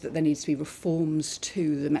insist that there needs to be reforms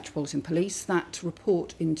to the Metropolitan Police. That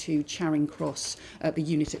report into Charing Cross, the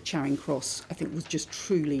unit at Charing Cross, I think was just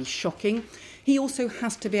truly shocking. He also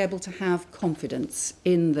has to be able to have confidence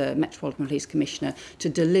in the Metropolitan Police Commissioner to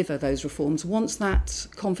deliver those reforms. Once that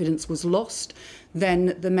confidence was lost,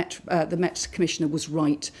 then the Met Commissioner was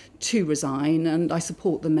right to resign, and I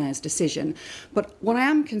support the Mayor's decision. But what I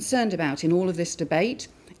am concerned about in all of this debate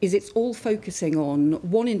is it's all focusing on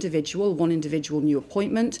one individual new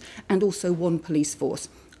appointment, and also one police force.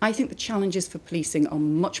 I think the challenges for policing are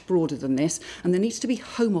much broader than this, and there needs to be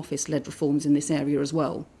Home Office-led reforms in this area as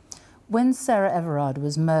well. When Sarah Everard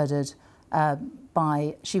was murdered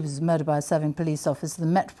by a serving police officer, the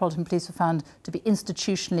Metropolitan Police were found to be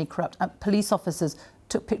institutionally corrupt. Police officers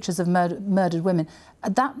took pictures of murdered women.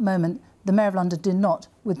 At that moment, the Mayor of London did not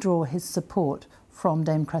withdraw his support from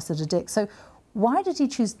Dame Cressida Dick. So why did he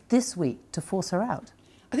choose this week to force her out?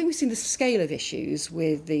 I think we've seen the scale of issues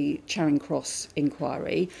with the Charing Cross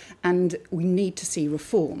inquiry, and we need to see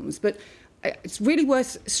reforms. But it's really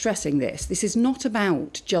worth stressing this. This is not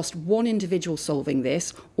about just one individual solving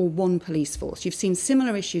this or one police force. You've seen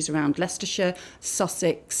similar issues around Leicestershire,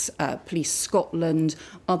 Sussex, Police Scotland,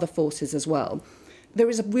 other forces as well. There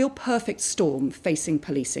is a real perfect storm facing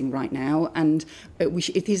policing right now, and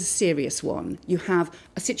it is a serious one. You have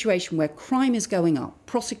a situation where crime is going up,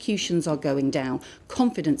 prosecutions are going down,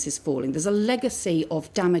 confidence is falling. There's a legacy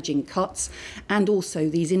of damaging cuts and also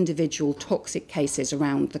these individual toxic cases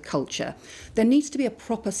around the culture. There needs to be a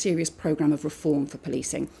proper, serious programme of reform for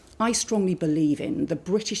policing. I strongly believe in the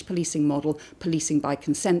British policing model, policing by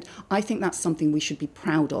consent. I think that's something we should be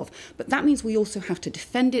proud of. But that means we also have to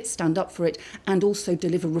defend it, stand up for it, and also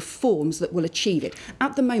deliver reforms that will achieve it.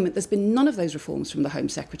 At the moment, there's been none of those reforms from the Home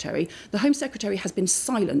Secretary. The Home Secretary has been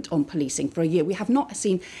silent on policing for a year. We have not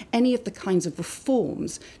seen any of the kinds of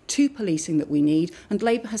reforms to policing that we need, and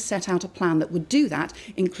Labour has set out a plan that would do that,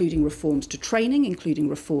 including reforms to training, including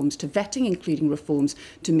reforms to vetting, including reforms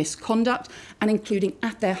to misconduct, and including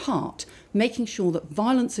at their heart making sure that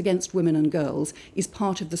violence against women and girls is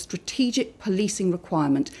part of the strategic policing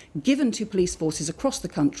requirement given to police forces across the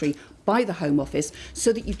country by the Home Office,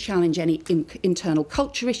 so that you challenge any internal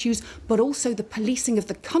culture issues, but also the policing of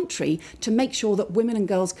the country to make sure that women and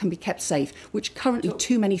girls can be kept safe, which currently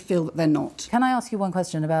too many feel that they're not. Can I ask you one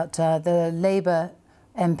question about the Labour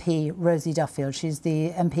MP, Rosie Duffield? She's the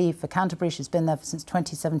MP for Canterbury. She's been there since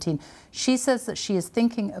 2017. She says that she is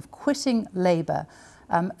thinking of quitting Labour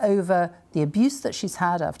over the abuse that she's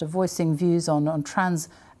had after voicing views on trans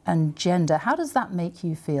and gender. How does that make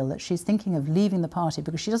you feel, that she's thinking of leaving the party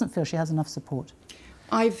because she doesn't feel she has enough support?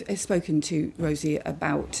 I've spoken to Rosie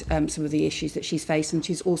about some of the issues that she's faced, and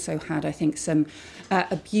she's also had, I think, some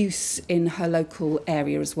abuse in her local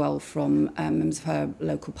area as well from members of her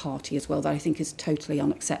local party as well, that I think is totally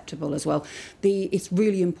unacceptable as well. It's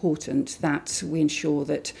really important that we ensure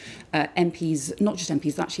that MPs, not just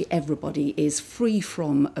MPs, but actually everybody is free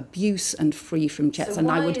from abuse and free from checks. So and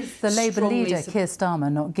why I would is the Labour leader, Keir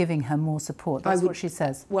Starmer, not giving her more support? That's what she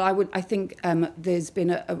says. Well, I think there's been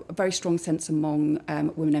a very strong sense among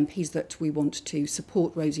women MPs that we want to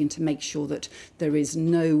support Rosie and to make sure that there is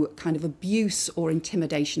no kind of abuse or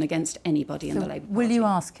intimidation against anybody in the Labour Party. Will you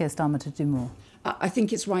ask Keir Starmer to do more? I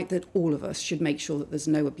think it's right that all of us should make sure that there's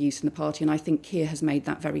no abuse in the party, and I think Keir has made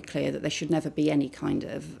that very clear, that there should never be any kind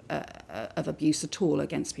of abuse at all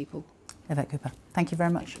against people. Yvette Cooper, thank you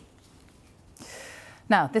very much.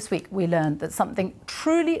 Now, this week we learned that something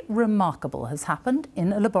truly remarkable has happened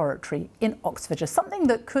in a laboratory in Oxfordshire, something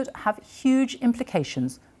that could have huge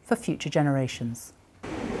implications for future generations.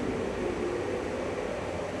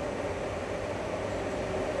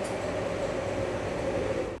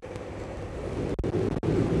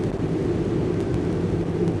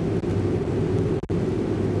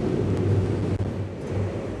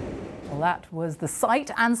 That was the sight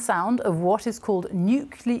and sound of what is called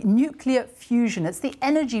nuclear fusion. It's the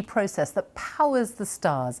energy process that powers the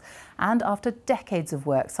stars. And after decades of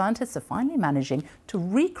work, scientists are finally managing to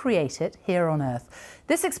recreate it here on Earth.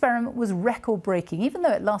 This experiment was record-breaking, even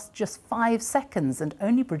though it lasts just 5 seconds and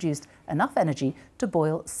only produced enough energy to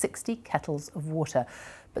boil 60 kettles of water.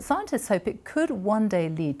 But scientists hope it could one day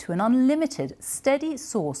lead to an unlimited, steady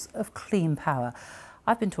source of clean power.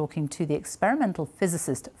 I've been talking to the experimental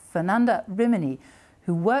physicist Fernanda Rimini,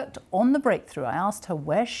 who worked on the breakthrough. I asked her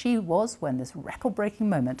where she was when this record-breaking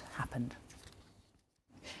moment happened.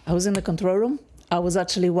 I was in the control room. I was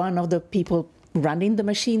actually one of the people running the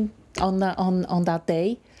machine on that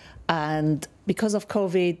day. And because of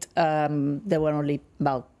COVID, there were only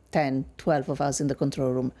about 10, 12 of us in the control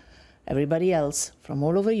room. Everybody else from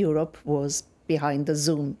all over Europe was behind the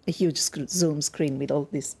Zoom, a huge Zoom screen with all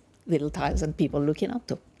these little tiles and people looking up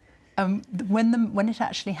to. When it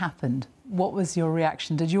actually happened, what was your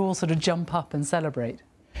reaction? Did you all sort of jump up and celebrate?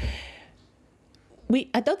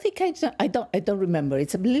 I don't remember.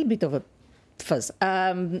 It's a little bit of a fuzz.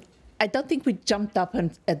 I don't think we jumped up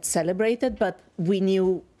and celebrated, but we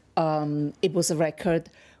knew it was a record.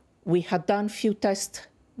 We had done a few tests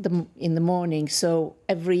in the morning, so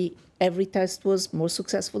every test was more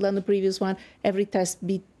successful than the previous one. Every test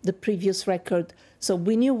beat the previous record. So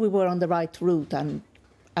we knew we were on the right route,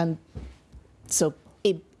 and so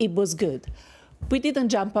it was good. We didn't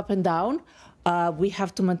jump up and down. We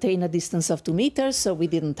have to maintain a distance of 2 meters, so we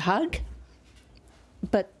didn't hug.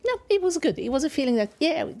 But no, it was good. It was a feeling that,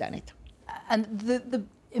 yeah, we've done it. And the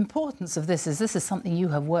importance of this is something you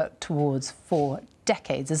have worked towards for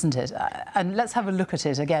decades, isn't it? And let's have a look at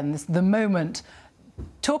it again, the moment.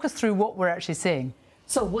 Talk us through what we're actually seeing.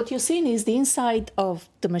 So what you're seeing is the inside of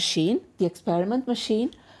the machine, the experiment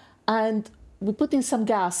machine, and we put in some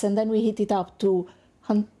gas and then we heat it up to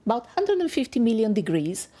about 150 million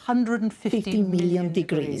degrees. 150 million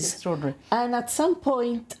degrees. Extraordinary. And at some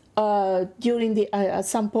point, when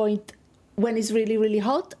it's really, really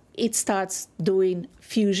hot, it starts doing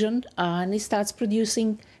fusion and it starts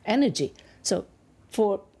producing energy. So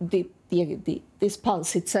for this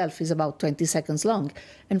pulse itself is about 20 seconds long.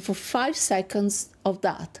 And for 5 seconds of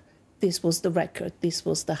that, this was the record. This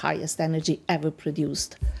was the highest energy ever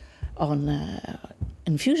produced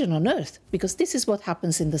in fusion on Earth, because this is what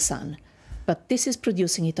happens in the sun. But this is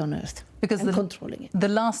producing it on Earth and controlling it. The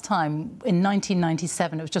last time, in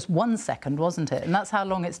 1997, it was just 1 second, wasn't it? And that's how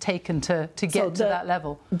long it's taken to get to that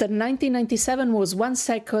level. The 1997 was 1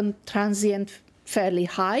 second transient, fairly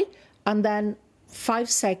high, and then 5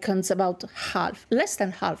 seconds, about half, less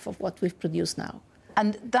than half of what we've produced now.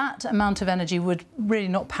 And that amount of energy would really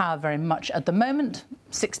not power very much at the moment.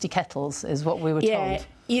 60 kettles is what we were told.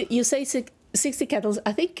 Yeah, you say 60 kettles.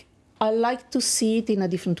 I think I like to see it in a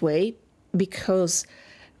different way, because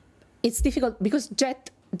it's difficult, because jet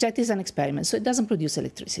is an experiment, so it doesn't produce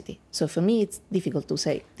electricity. So for me, it's difficult to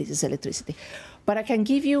say this is electricity. But I can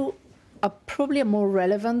give you probably a more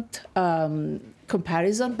relevant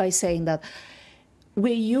comparison by saying that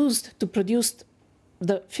we're used to produce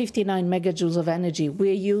the 59 megajoules of energy.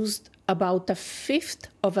 We're used about 1/5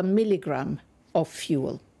 of a milligram of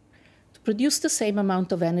fuel. To produce the same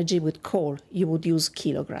amount of energy with coal, you would use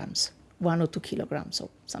kilograms, 1 or 2 kilograms or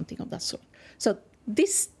something of that sort. So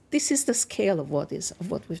this is the scale of what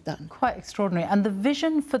we've done. Quite extraordinary. And the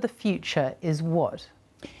vision for the future is what?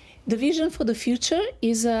 The vision for the future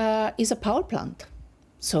is a power plant.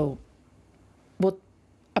 So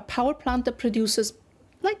power plant that produces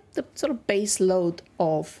like the sort of base load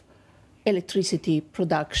of electricity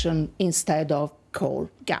production instead of coal,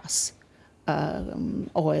 gas,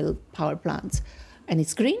 oil power plants. And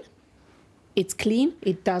it's green, it's clean,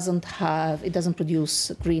 it doesn't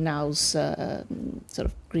produce greenhouse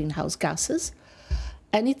gases.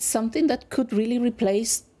 And it's something that could really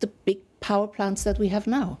replace the big power plants that we have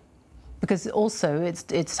now. Because also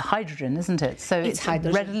it's hydrogen, isn't it? So it's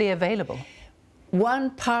readily available. One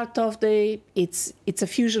part of it's a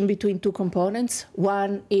fusion between two components.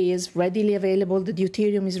 One is readily available. The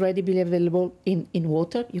deuterium is readily available in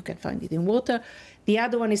water. You can find it in water. The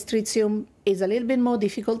other one is tritium. Is a little bit more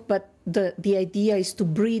difficult, but the idea is to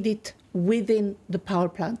breed it within the power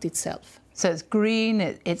plant itself. So it's green,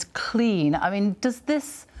 it's clean. I mean,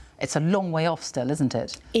 it's a long way off still, isn't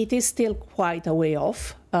it? It is still quite a way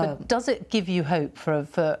off. But does it give you hope for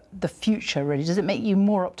the future, really? Does it make you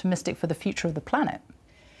more optimistic for the future of the planet?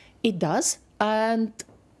 It does. And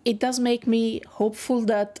it does make me hopeful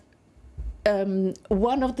that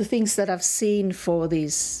one of the things that I've seen for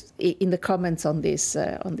this, in the comments on this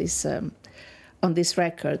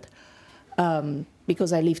record,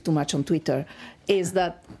 because I live too much on Twitter, is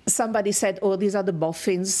that somebody said, oh, these are the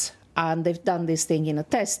boffins, and they've done this thing in a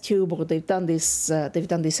test tube, or they've done this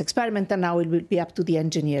experiment, and now it will be up to the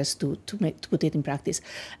engineers to put it in practice.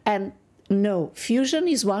 And no, fusion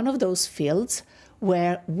is one of those fields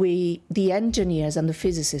where the engineers and the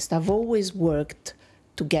physicists have always worked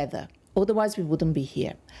together. Otherwise, we wouldn't be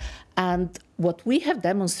here. And what we have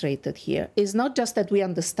demonstrated here is not just that we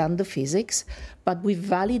understand the physics, but we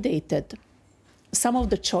validated some of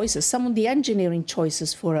the choices, some of the engineering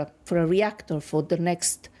choices for a reactor for the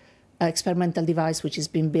next experimental device, which is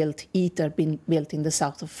being built, ITER, being built in the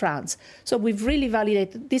south of France. So we've really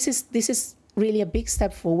validated this is really a big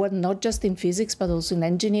step forward, not just in physics, but also in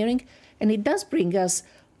engineering. And it does bring us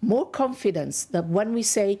more confidence that when we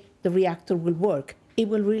say the reactor will work, it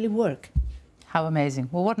will really work. How amazing.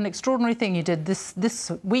 Well, what an extraordinary thing you did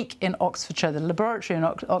this week in Oxfordshire, the laboratory in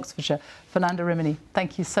Oxfordshire. Fernanda Rimini,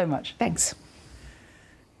 thank you so much. Thanks.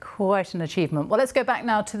 Quite an achievement. Well, let's go back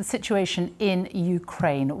now to the situation in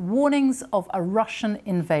Ukraine. Warnings of a Russian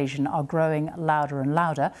invasion are growing louder and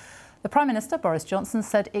louder. The Prime Minister, Boris Johnson,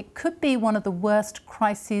 said it could be one of the worst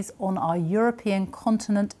crises on our European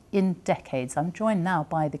continent in decades. I'm joined now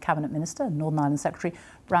by the Cabinet Minister, Northern Ireland Secretary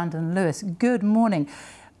Brandon Lewis. Good morning.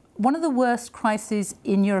 One of the worst crises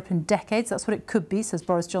in Europe in decades, that's what it could be, says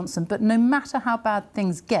Boris Johnson. But no matter how bad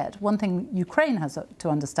things get, one thing Ukraine has to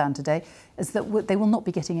understand today is that they will not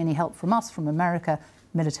be getting any help from us, from America,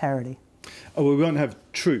 militarily. Oh, well, we won't have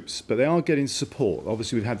troops, but they are getting support.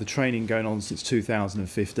 Obviously, we've had the training going on since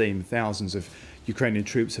 2015. Thousands of Ukrainian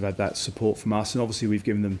troops have had that support from us, and obviously we've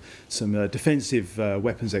given them some defensive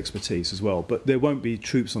weapons expertise as well. But there won't be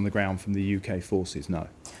troops on the ground from the UK forces, no.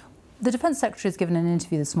 The Defence Secretary has given an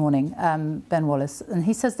interview this morning, Ben Wallace, and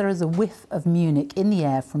he says there is a whiff of Munich in the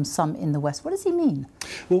air from some in the West. What does he mean?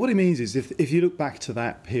 Well, what he means is if you look back to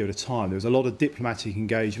that period of time, there was a lot of diplomatic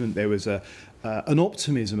engagement. There was an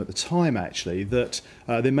optimism at the time, actually, that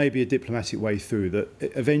there may be a diplomatic way through that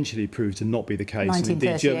eventually proved to not be the case.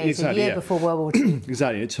 1938, exactly, a year before World War II.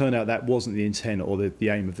 Exactly. It turned out that wasn't the intent or the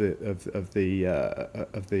aim of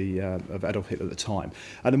Adolf Hitler at the time.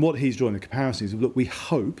 And then what he's drawing the comparison is, look, we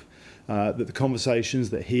hope that the conversations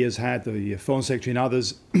that he has had, the Foreign Secretary and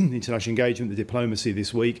others, international engagement, the diplomacy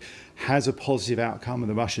this week, has a positive outcome, and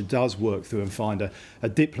that Russia does work through and find a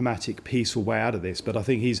diplomatic, peaceful way out of this. But I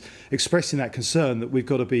think he's expressing that concern that we've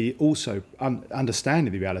got to be also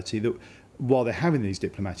understanding the reality that while they're having these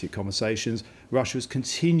diplomatic conversations, Russia has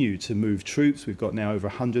continued to move troops. We've got now over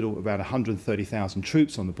 100 or about 130,000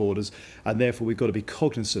 troops on the borders, and therefore we've got to be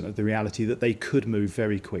cognizant of the reality that they could move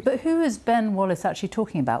very quickly. But who is Ben Wallace actually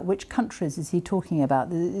talking about? Which countries is he talking about?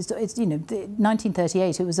 It's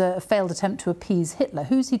 1938, it was a failed attempt to appease Hitler.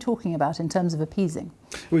 Who's he talking about in terms of appeasing?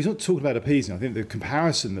 Well, he's not talking about appeasing. I think the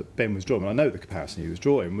comparison that Ben was drawing, and I know the comparison he was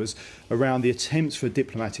drawing, was around the attempts for a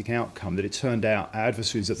diplomatic outcome that it turned out our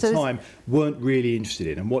adversaries at the time weren't really interested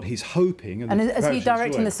in. And what he's hoping... And is he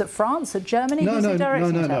directing this at France, at Germany? No.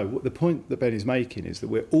 The point that Ben is making is that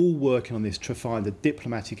we're all working on this to find a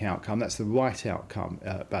diplomatic outcome. That's the right outcome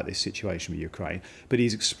about this situation with Ukraine. But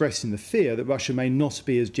he's expressing the fear that Russia may not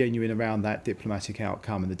be as genuine around that diplomatic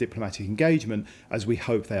outcome and the diplomatic engagement as we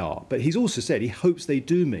hope they are. But he's also said he hopes they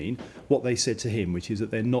do mean what they said to him, which is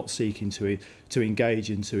that they're not seeking to engage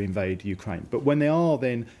and to invade Ukraine. But when they are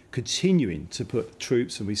then continuing to put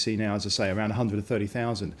troops, and we see now, as I say, around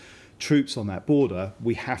 130,000 troops on that border,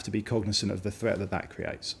 we have to be cognizant of the threat that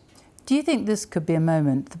creates. Do you think this could be a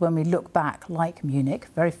moment when we look back, like Munich,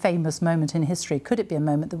 very famous moment in history, could it be a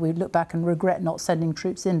moment that we look back and regret not sending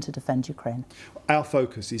troops in to defend Ukraine? Our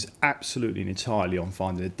focus is absolutely and entirely on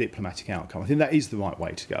finding a diplomatic outcome. I think that is the right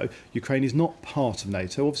way to go. Ukraine is not part of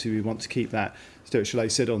NATO. Obviously, we want to keep that, as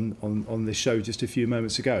Chollet said on this show just a few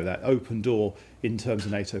moments ago, that open door in terms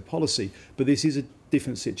of NATO policy. But this is a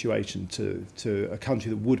different situation to a country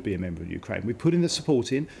that would be a member of Ukraine. We put in the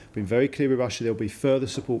support in, been very clear with Russia, there'll be further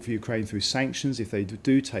support for Ukraine through sanctions if they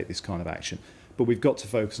do take this kind of action. But we've got to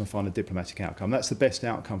focus on finding a diplomatic outcome. That's the best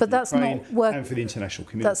outcome for Ukraine and for the international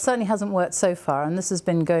community. That certainly hasn't worked so far, and this has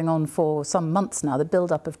been going on for some months now. The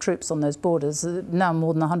build-up of troops on those borders, now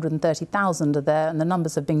more than 130,000 are there, and the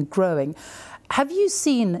numbers have been growing. Have you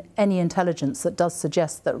seen any intelligence that does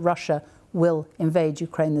suggest that Russia will invade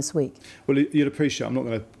Ukraine this week? Well, you'd appreciate I'm not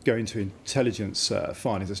going to go into intelligence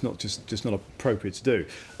findings. It's not just not appropriate to do.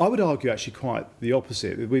 I would argue actually quite the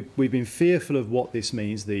opposite. We've been fearful of what this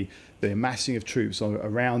means, the amassing of troops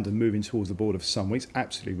around and moving towards the border for some weeks.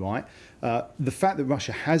 Absolutely right. The fact that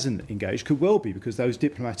Russia hasn't engaged could well be because those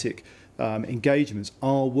diplomatic engagements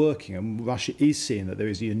are working, and Russia is seeing that there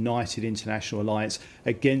is a united international alliance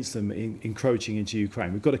against them encroaching into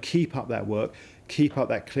Ukraine. We've got to keep up that work, keep up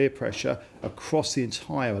that clear pressure across the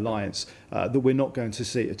entire alliance that we're not going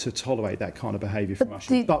to tolerate that kind of behaviour from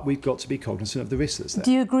Russia. But we've got to be cognizant of the risks that's there.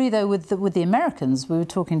 Do you agree, though, with the Americans? We were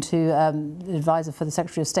talking to the advisor for the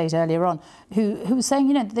Secretary of State earlier on, who was saying,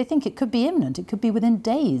 you know, they think it could be imminent. It could be within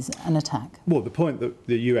days, an attack. Well, the point that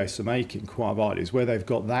the US are making, quite rightly, is where they've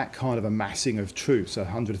got that kind of amassing of troops,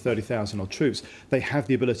 130,000 odd troops, they have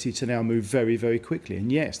the ability to now move very, very quickly.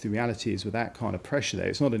 And yes, the reality is with that kind of pressure there,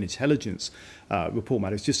 it's not an intelligence report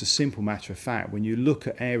matter, it's just a simple matter of fact. When you look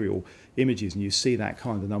at aerial images and you see that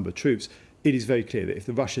kind of number of troops, it is very clear that if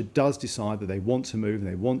Russia does decide that they want to move and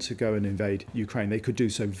they want to go and invade Ukraine, they could do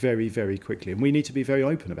so very, very quickly. And we need to be very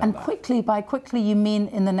open about that. And quickly, by quickly, you mean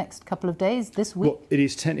in the next couple of days, this week? Well, it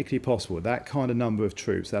is technically possible. That kind of number of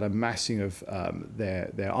troops, that amassing of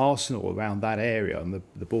their arsenal around that area on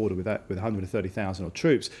the border with 130,000 odd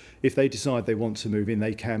troops, if they decide they want to move in,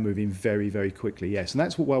 they can move in very, very quickly, yes. And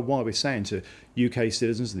that's why we're saying to UK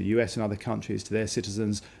citizens, the US and other countries, to their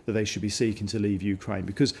citizens, that they should be seeking to leave Ukraine.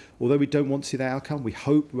 Because although we don't want to see that outcome, we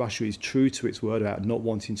hope Russia is true to its word about not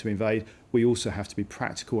wanting to invade. We also have to be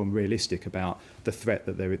practical and realistic about the threat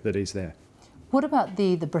that is there. What about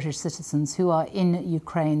the British citizens who are in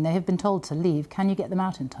Ukraine? They have been told to leave. Can you get them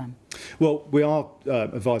out in time? Well, we are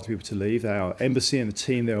advising people to leave. Our embassy and the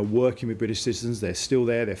team there are working with British citizens. They're still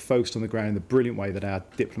there. They're focused on the ground in the brilliant way that our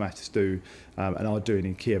diplomats do and are doing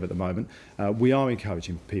in Kiev at the moment. We are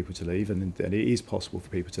encouraging people to leave, and it is possible for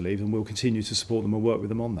people to leave, and we'll continue to support them and work with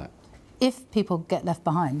them on that. If people get left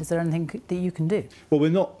behind, is there anything that you can do? Well,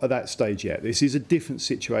 we're not at that stage yet. This is a different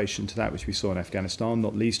situation to that which we saw in Afghanistan,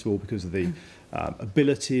 not least of all because of the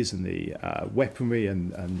abilities and the weaponry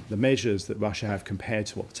and the measures that Russia have compared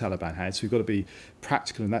to what the Taliban had. So we've got to be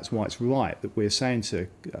practical, and that's why it's right that we're saying to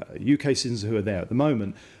UK citizens who are there at the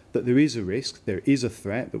moment that there is a risk, there is a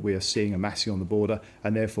threat that we are seeing amassing on the border,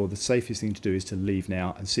 and therefore the safest thing to do is to leave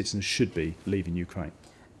now, and citizens should be leaving Ukraine.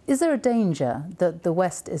 Is there a danger that the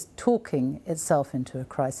West is talking itself into a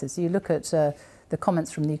crisis? You look at the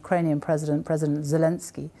comments from the Ukrainian President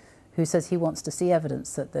Zelensky, who says he wants to see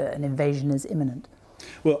evidence that an invasion is imminent.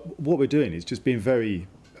 Well, what we're doing is just being very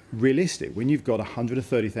realistic. When you've got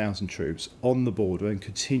 130,000 troops on the border and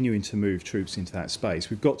continuing to move troops into that space,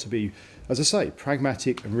 we've got to be, as I say,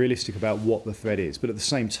 pragmatic and realistic about what the threat is. But at the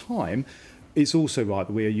same time, it's also right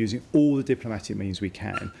that we are using all the diplomatic means we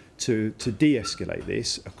can to de-escalate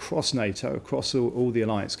this across NATO, across all the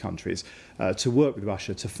alliance countries, to work with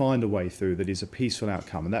Russia to find a way through that is a peaceful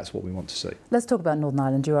outcome, and that's what we want to see. Let's talk about Northern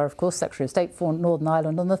Ireland. You are, of course, Secretary of State for Northern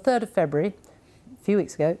Ireland. On the 3rd of February, a few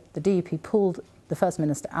weeks ago, the DUP pulled the First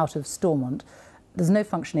Minister out of Stormont. There's no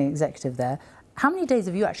functioning executive there. How many days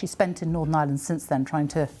have you actually spent in Northern Ireland since then trying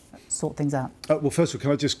to sort things out? Well, first of all,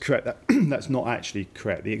 can I just correct that? That's not actually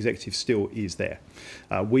correct. The executive still is there.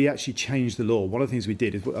 We actually changed the law. One of the things we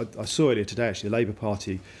did is, I saw earlier today, actually, the Labour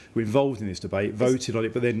Party were involved in this debate, voted on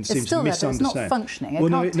it, but then seemed to misunderstand. It's not functioning. It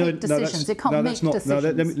can't take decisions. It can't make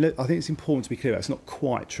decisions. I think it's important to be clear. That's not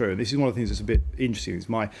quite true. And this is one of the things that's a bit interesting. Is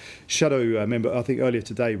my shadow member, I think earlier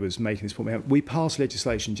today, was making this point. We passed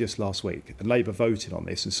legislation just last week, and Labour voted on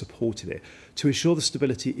this and supported it to ensure the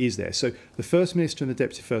stability is there. So the First Minister and the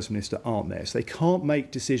Deputy First Minister aren't there. So they can't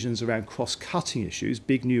make decisions around cross-cutting issues,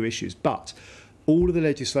 big new issues, but all of the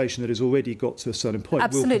legislation that has already got to a certain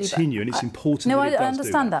point will continue, and it's important that it does do that. No, I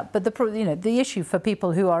understand that. But the issue for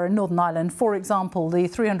people who are in Northern Ireland, for example, the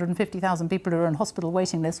 350,000 people who are on hospital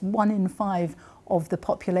waiting lists, 1 in 5 of the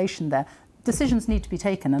population there. Decisions need to be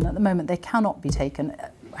taken, and at the moment they cannot be taken.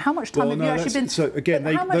 How much time have you actually been? So again,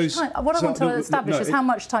 what I want to establish is how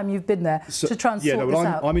much time you've been there to try and sort this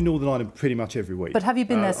out. I'm in Northern Ireland pretty much every week. But have you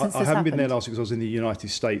been there since this happened? I haven't been there last week because I was in the United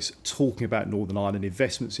States talking about Northern Ireland,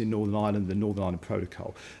 investments in Northern Ireland, the Northern Ireland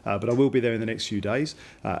Protocol. But I will be there in the next few days,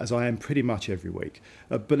 as I am pretty much every week.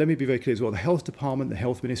 But let me be very clear as well. The Health Department, the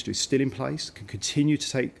Health Ministry is still in place, can continue to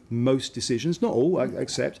take most decisions, not all, I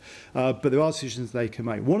accept, but there are decisions they can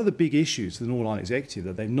make. One of the big issues for the Northern Ireland Executive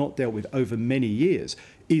that they've not dealt with over many years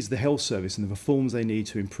is the health service and the reforms they need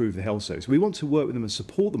to improve the health service. We want to work with them and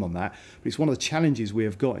support them on that, but it's one of the challenges we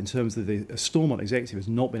have got in terms of the Stormont Executive has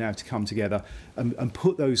not been able to come together and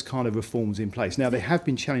put those kind of reforms in place. Now, they have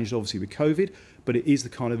been challenged, obviously, with COVID, but it is the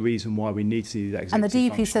kind of reason why we need to see that executive function. And the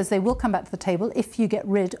DUP function. says they will come back to the table if you get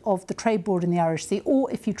rid of the Trade Board in the Irish Sea, or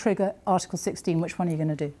if you trigger Article 16. Which one are you going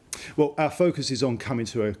to do? Well, our focus is on coming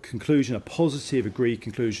to a conclusion, a positive agreed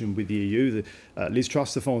conclusion with the EU. Liz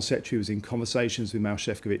Truss, the Foreign Secretary, was in conversations with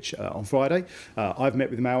Maroš Šefčovič on Friday. I've met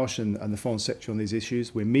with Maroš and the Foreign Secretary on these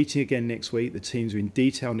issues. We're meeting again next week. The teams are in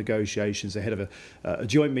detailed negotiations ahead of a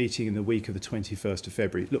joint meeting in the week of the 21st of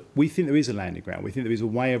February. Look, we think there is a landing ground. We think there is a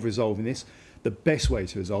way of resolving this. The best way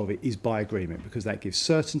to resolve it is by agreement, because that gives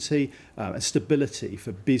certainty and stability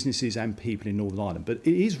for businesses and people in Northern Ireland. But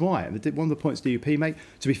it is right, and one of the points the DUP make,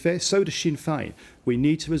 to be fair, so does Sinn Féin. We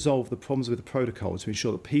need to resolve the problems with the protocol to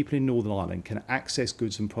ensure that people in Northern Ireland can access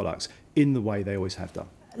goods and products in the way they always have done.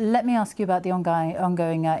 Let me ask you about the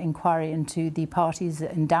ongoing inquiry into the parties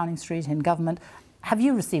in Downing Street in government. Have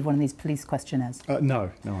you received one of these police questionnaires?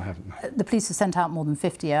 No, I haven't. The police have sent out more than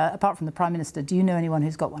 50. Apart from the Prime Minister, do you know anyone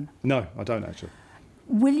who's got one? No, I don't actually.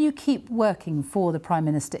 Will you keep working for the Prime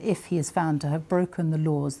Minister if he is found to have broken the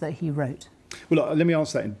laws that he wrote? Well, look, let me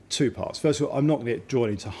answer that in two parts. First of all, I'm not going to get drawn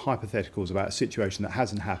into hypotheticals about a situation that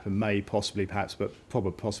hasn't happened, may, possibly, perhaps, but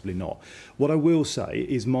probably, possibly not. What I will say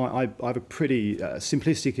is I have a pretty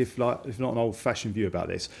simplistic, if not an old-fashioned view about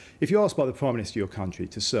this. If you're asked by the Prime Minister of your country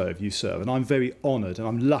to serve, you serve. And I'm very honoured and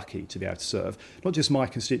I'm lucky to be able to serve, not just my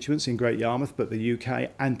constituents in Great Yarmouth, but the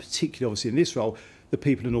UK, and particularly, obviously, in this role, the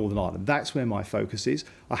people of Northern Ireland. That's where my focus is.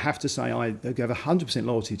 I have to say I have 100%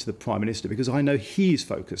 loyalty to the Prime Minister, because I know he is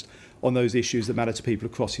focused on those issues that matter to people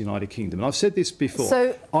across the United Kingdom. And I've said this before.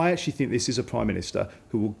 So, I actually think this is a Prime Minister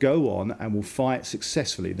who will go on and will fight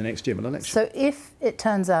successfully the next general election. So if it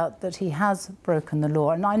turns out that he has broken the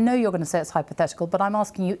law, and I know you're going to say it's hypothetical, but I'm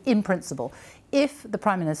asking you in principle, if the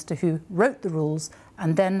Prime Minister who wrote the rules,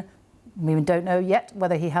 and then we don't know yet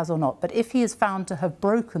whether he has or not, but if he is found to have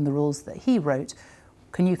broken the rules that he wrote,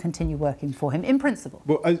 can you continue working for him in principle?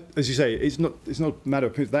 Well, as you say, it's not a matter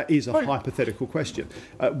of principle. That is a hypothetical question.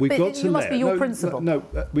 We've got to must be your principle.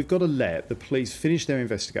 We've got to let the police finish their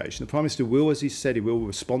investigation. The Prime Minister will, as he said, he will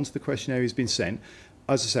respond to the questionnaire he's been sent.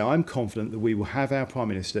 As I say, I'm confident that we will have our Prime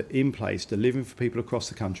Minister in place, delivering for people across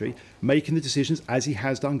the country, making the decisions, as he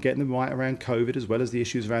has done, getting them right around COVID, as well as the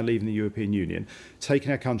issues around leaving the European Union,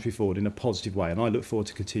 taking our country forward in a positive way. And I look forward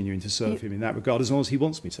to continuing to serve him in that regard, as long as he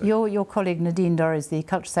wants me to. Your colleague Nadine Dorries, the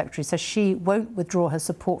Culture Secretary, says she won't withdraw her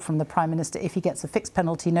support from the Prime Minister if he gets a fixed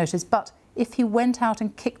penalty notice. But if he went out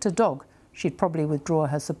and kicked a dog, she'd probably withdraw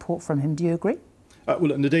her support from him. Do you agree? Well,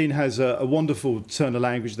 look, Nadine has a wonderful turn of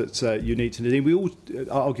language that's unique to Nadine. We all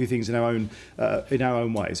argue things in our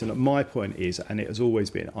own ways. And my point is, and it has always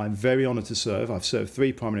been, I'm very honoured to serve. I've served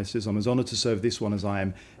 3 Prime Ministers. I'm as honoured to serve this one as I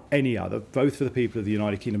am any other, both for the people of the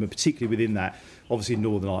United Kingdom and particularly within that, obviously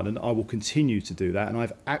Northern Ireland. I will continue to do that, and I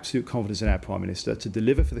have absolute confidence in our Prime Minister to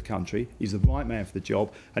deliver for the country. He's the right man for the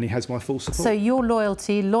job, and he has my full support. So your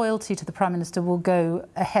loyalty to the Prime Minister will go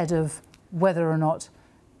ahead of whether or not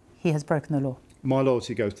he has broken the law? My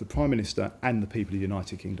loyalty goes to the Prime Minister and the people of the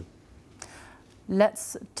United Kingdom.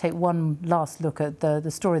 Let's take one last look at the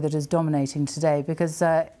story that is dominating today, because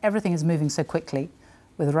everything is moving so quickly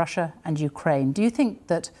with Russia and Ukraine. Do you think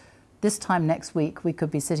that this time next week we could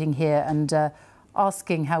be sitting here and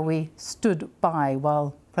asking how we stood by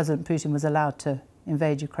while President Putin was allowed to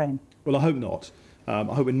invade Ukraine? Well, I hope not. I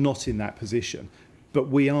hope we're not in that position. But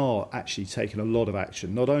we are actually taking a lot of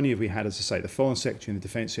action. Not only have we had, as I say, the Foreign Secretary and the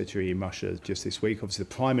Defence Secretary in Russia just this week, obviously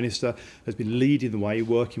the Prime Minister has been leading the way,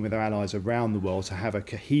 working with our allies around the world to have a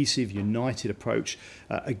cohesive, united approach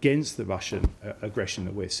against the Russian aggression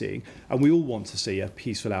that we're seeing. And we all want to see a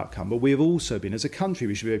peaceful outcome. But we have also been, as a country,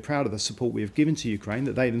 we should be very proud of the support we have given to Ukraine,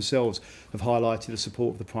 that they themselves have highlighted the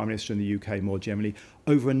support of the Prime Minister and the UK more generally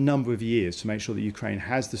over a number of years to make sure that Ukraine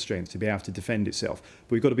has the strength to be able to defend itself.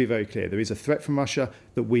 But we've got to be very clear. There is a threat from Russia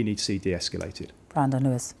that we need to see de-escalated. Brandon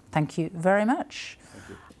Lewis, thank you very much.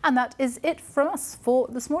 And that is it from us for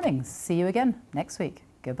this morning. See you again next week.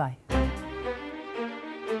 Goodbye.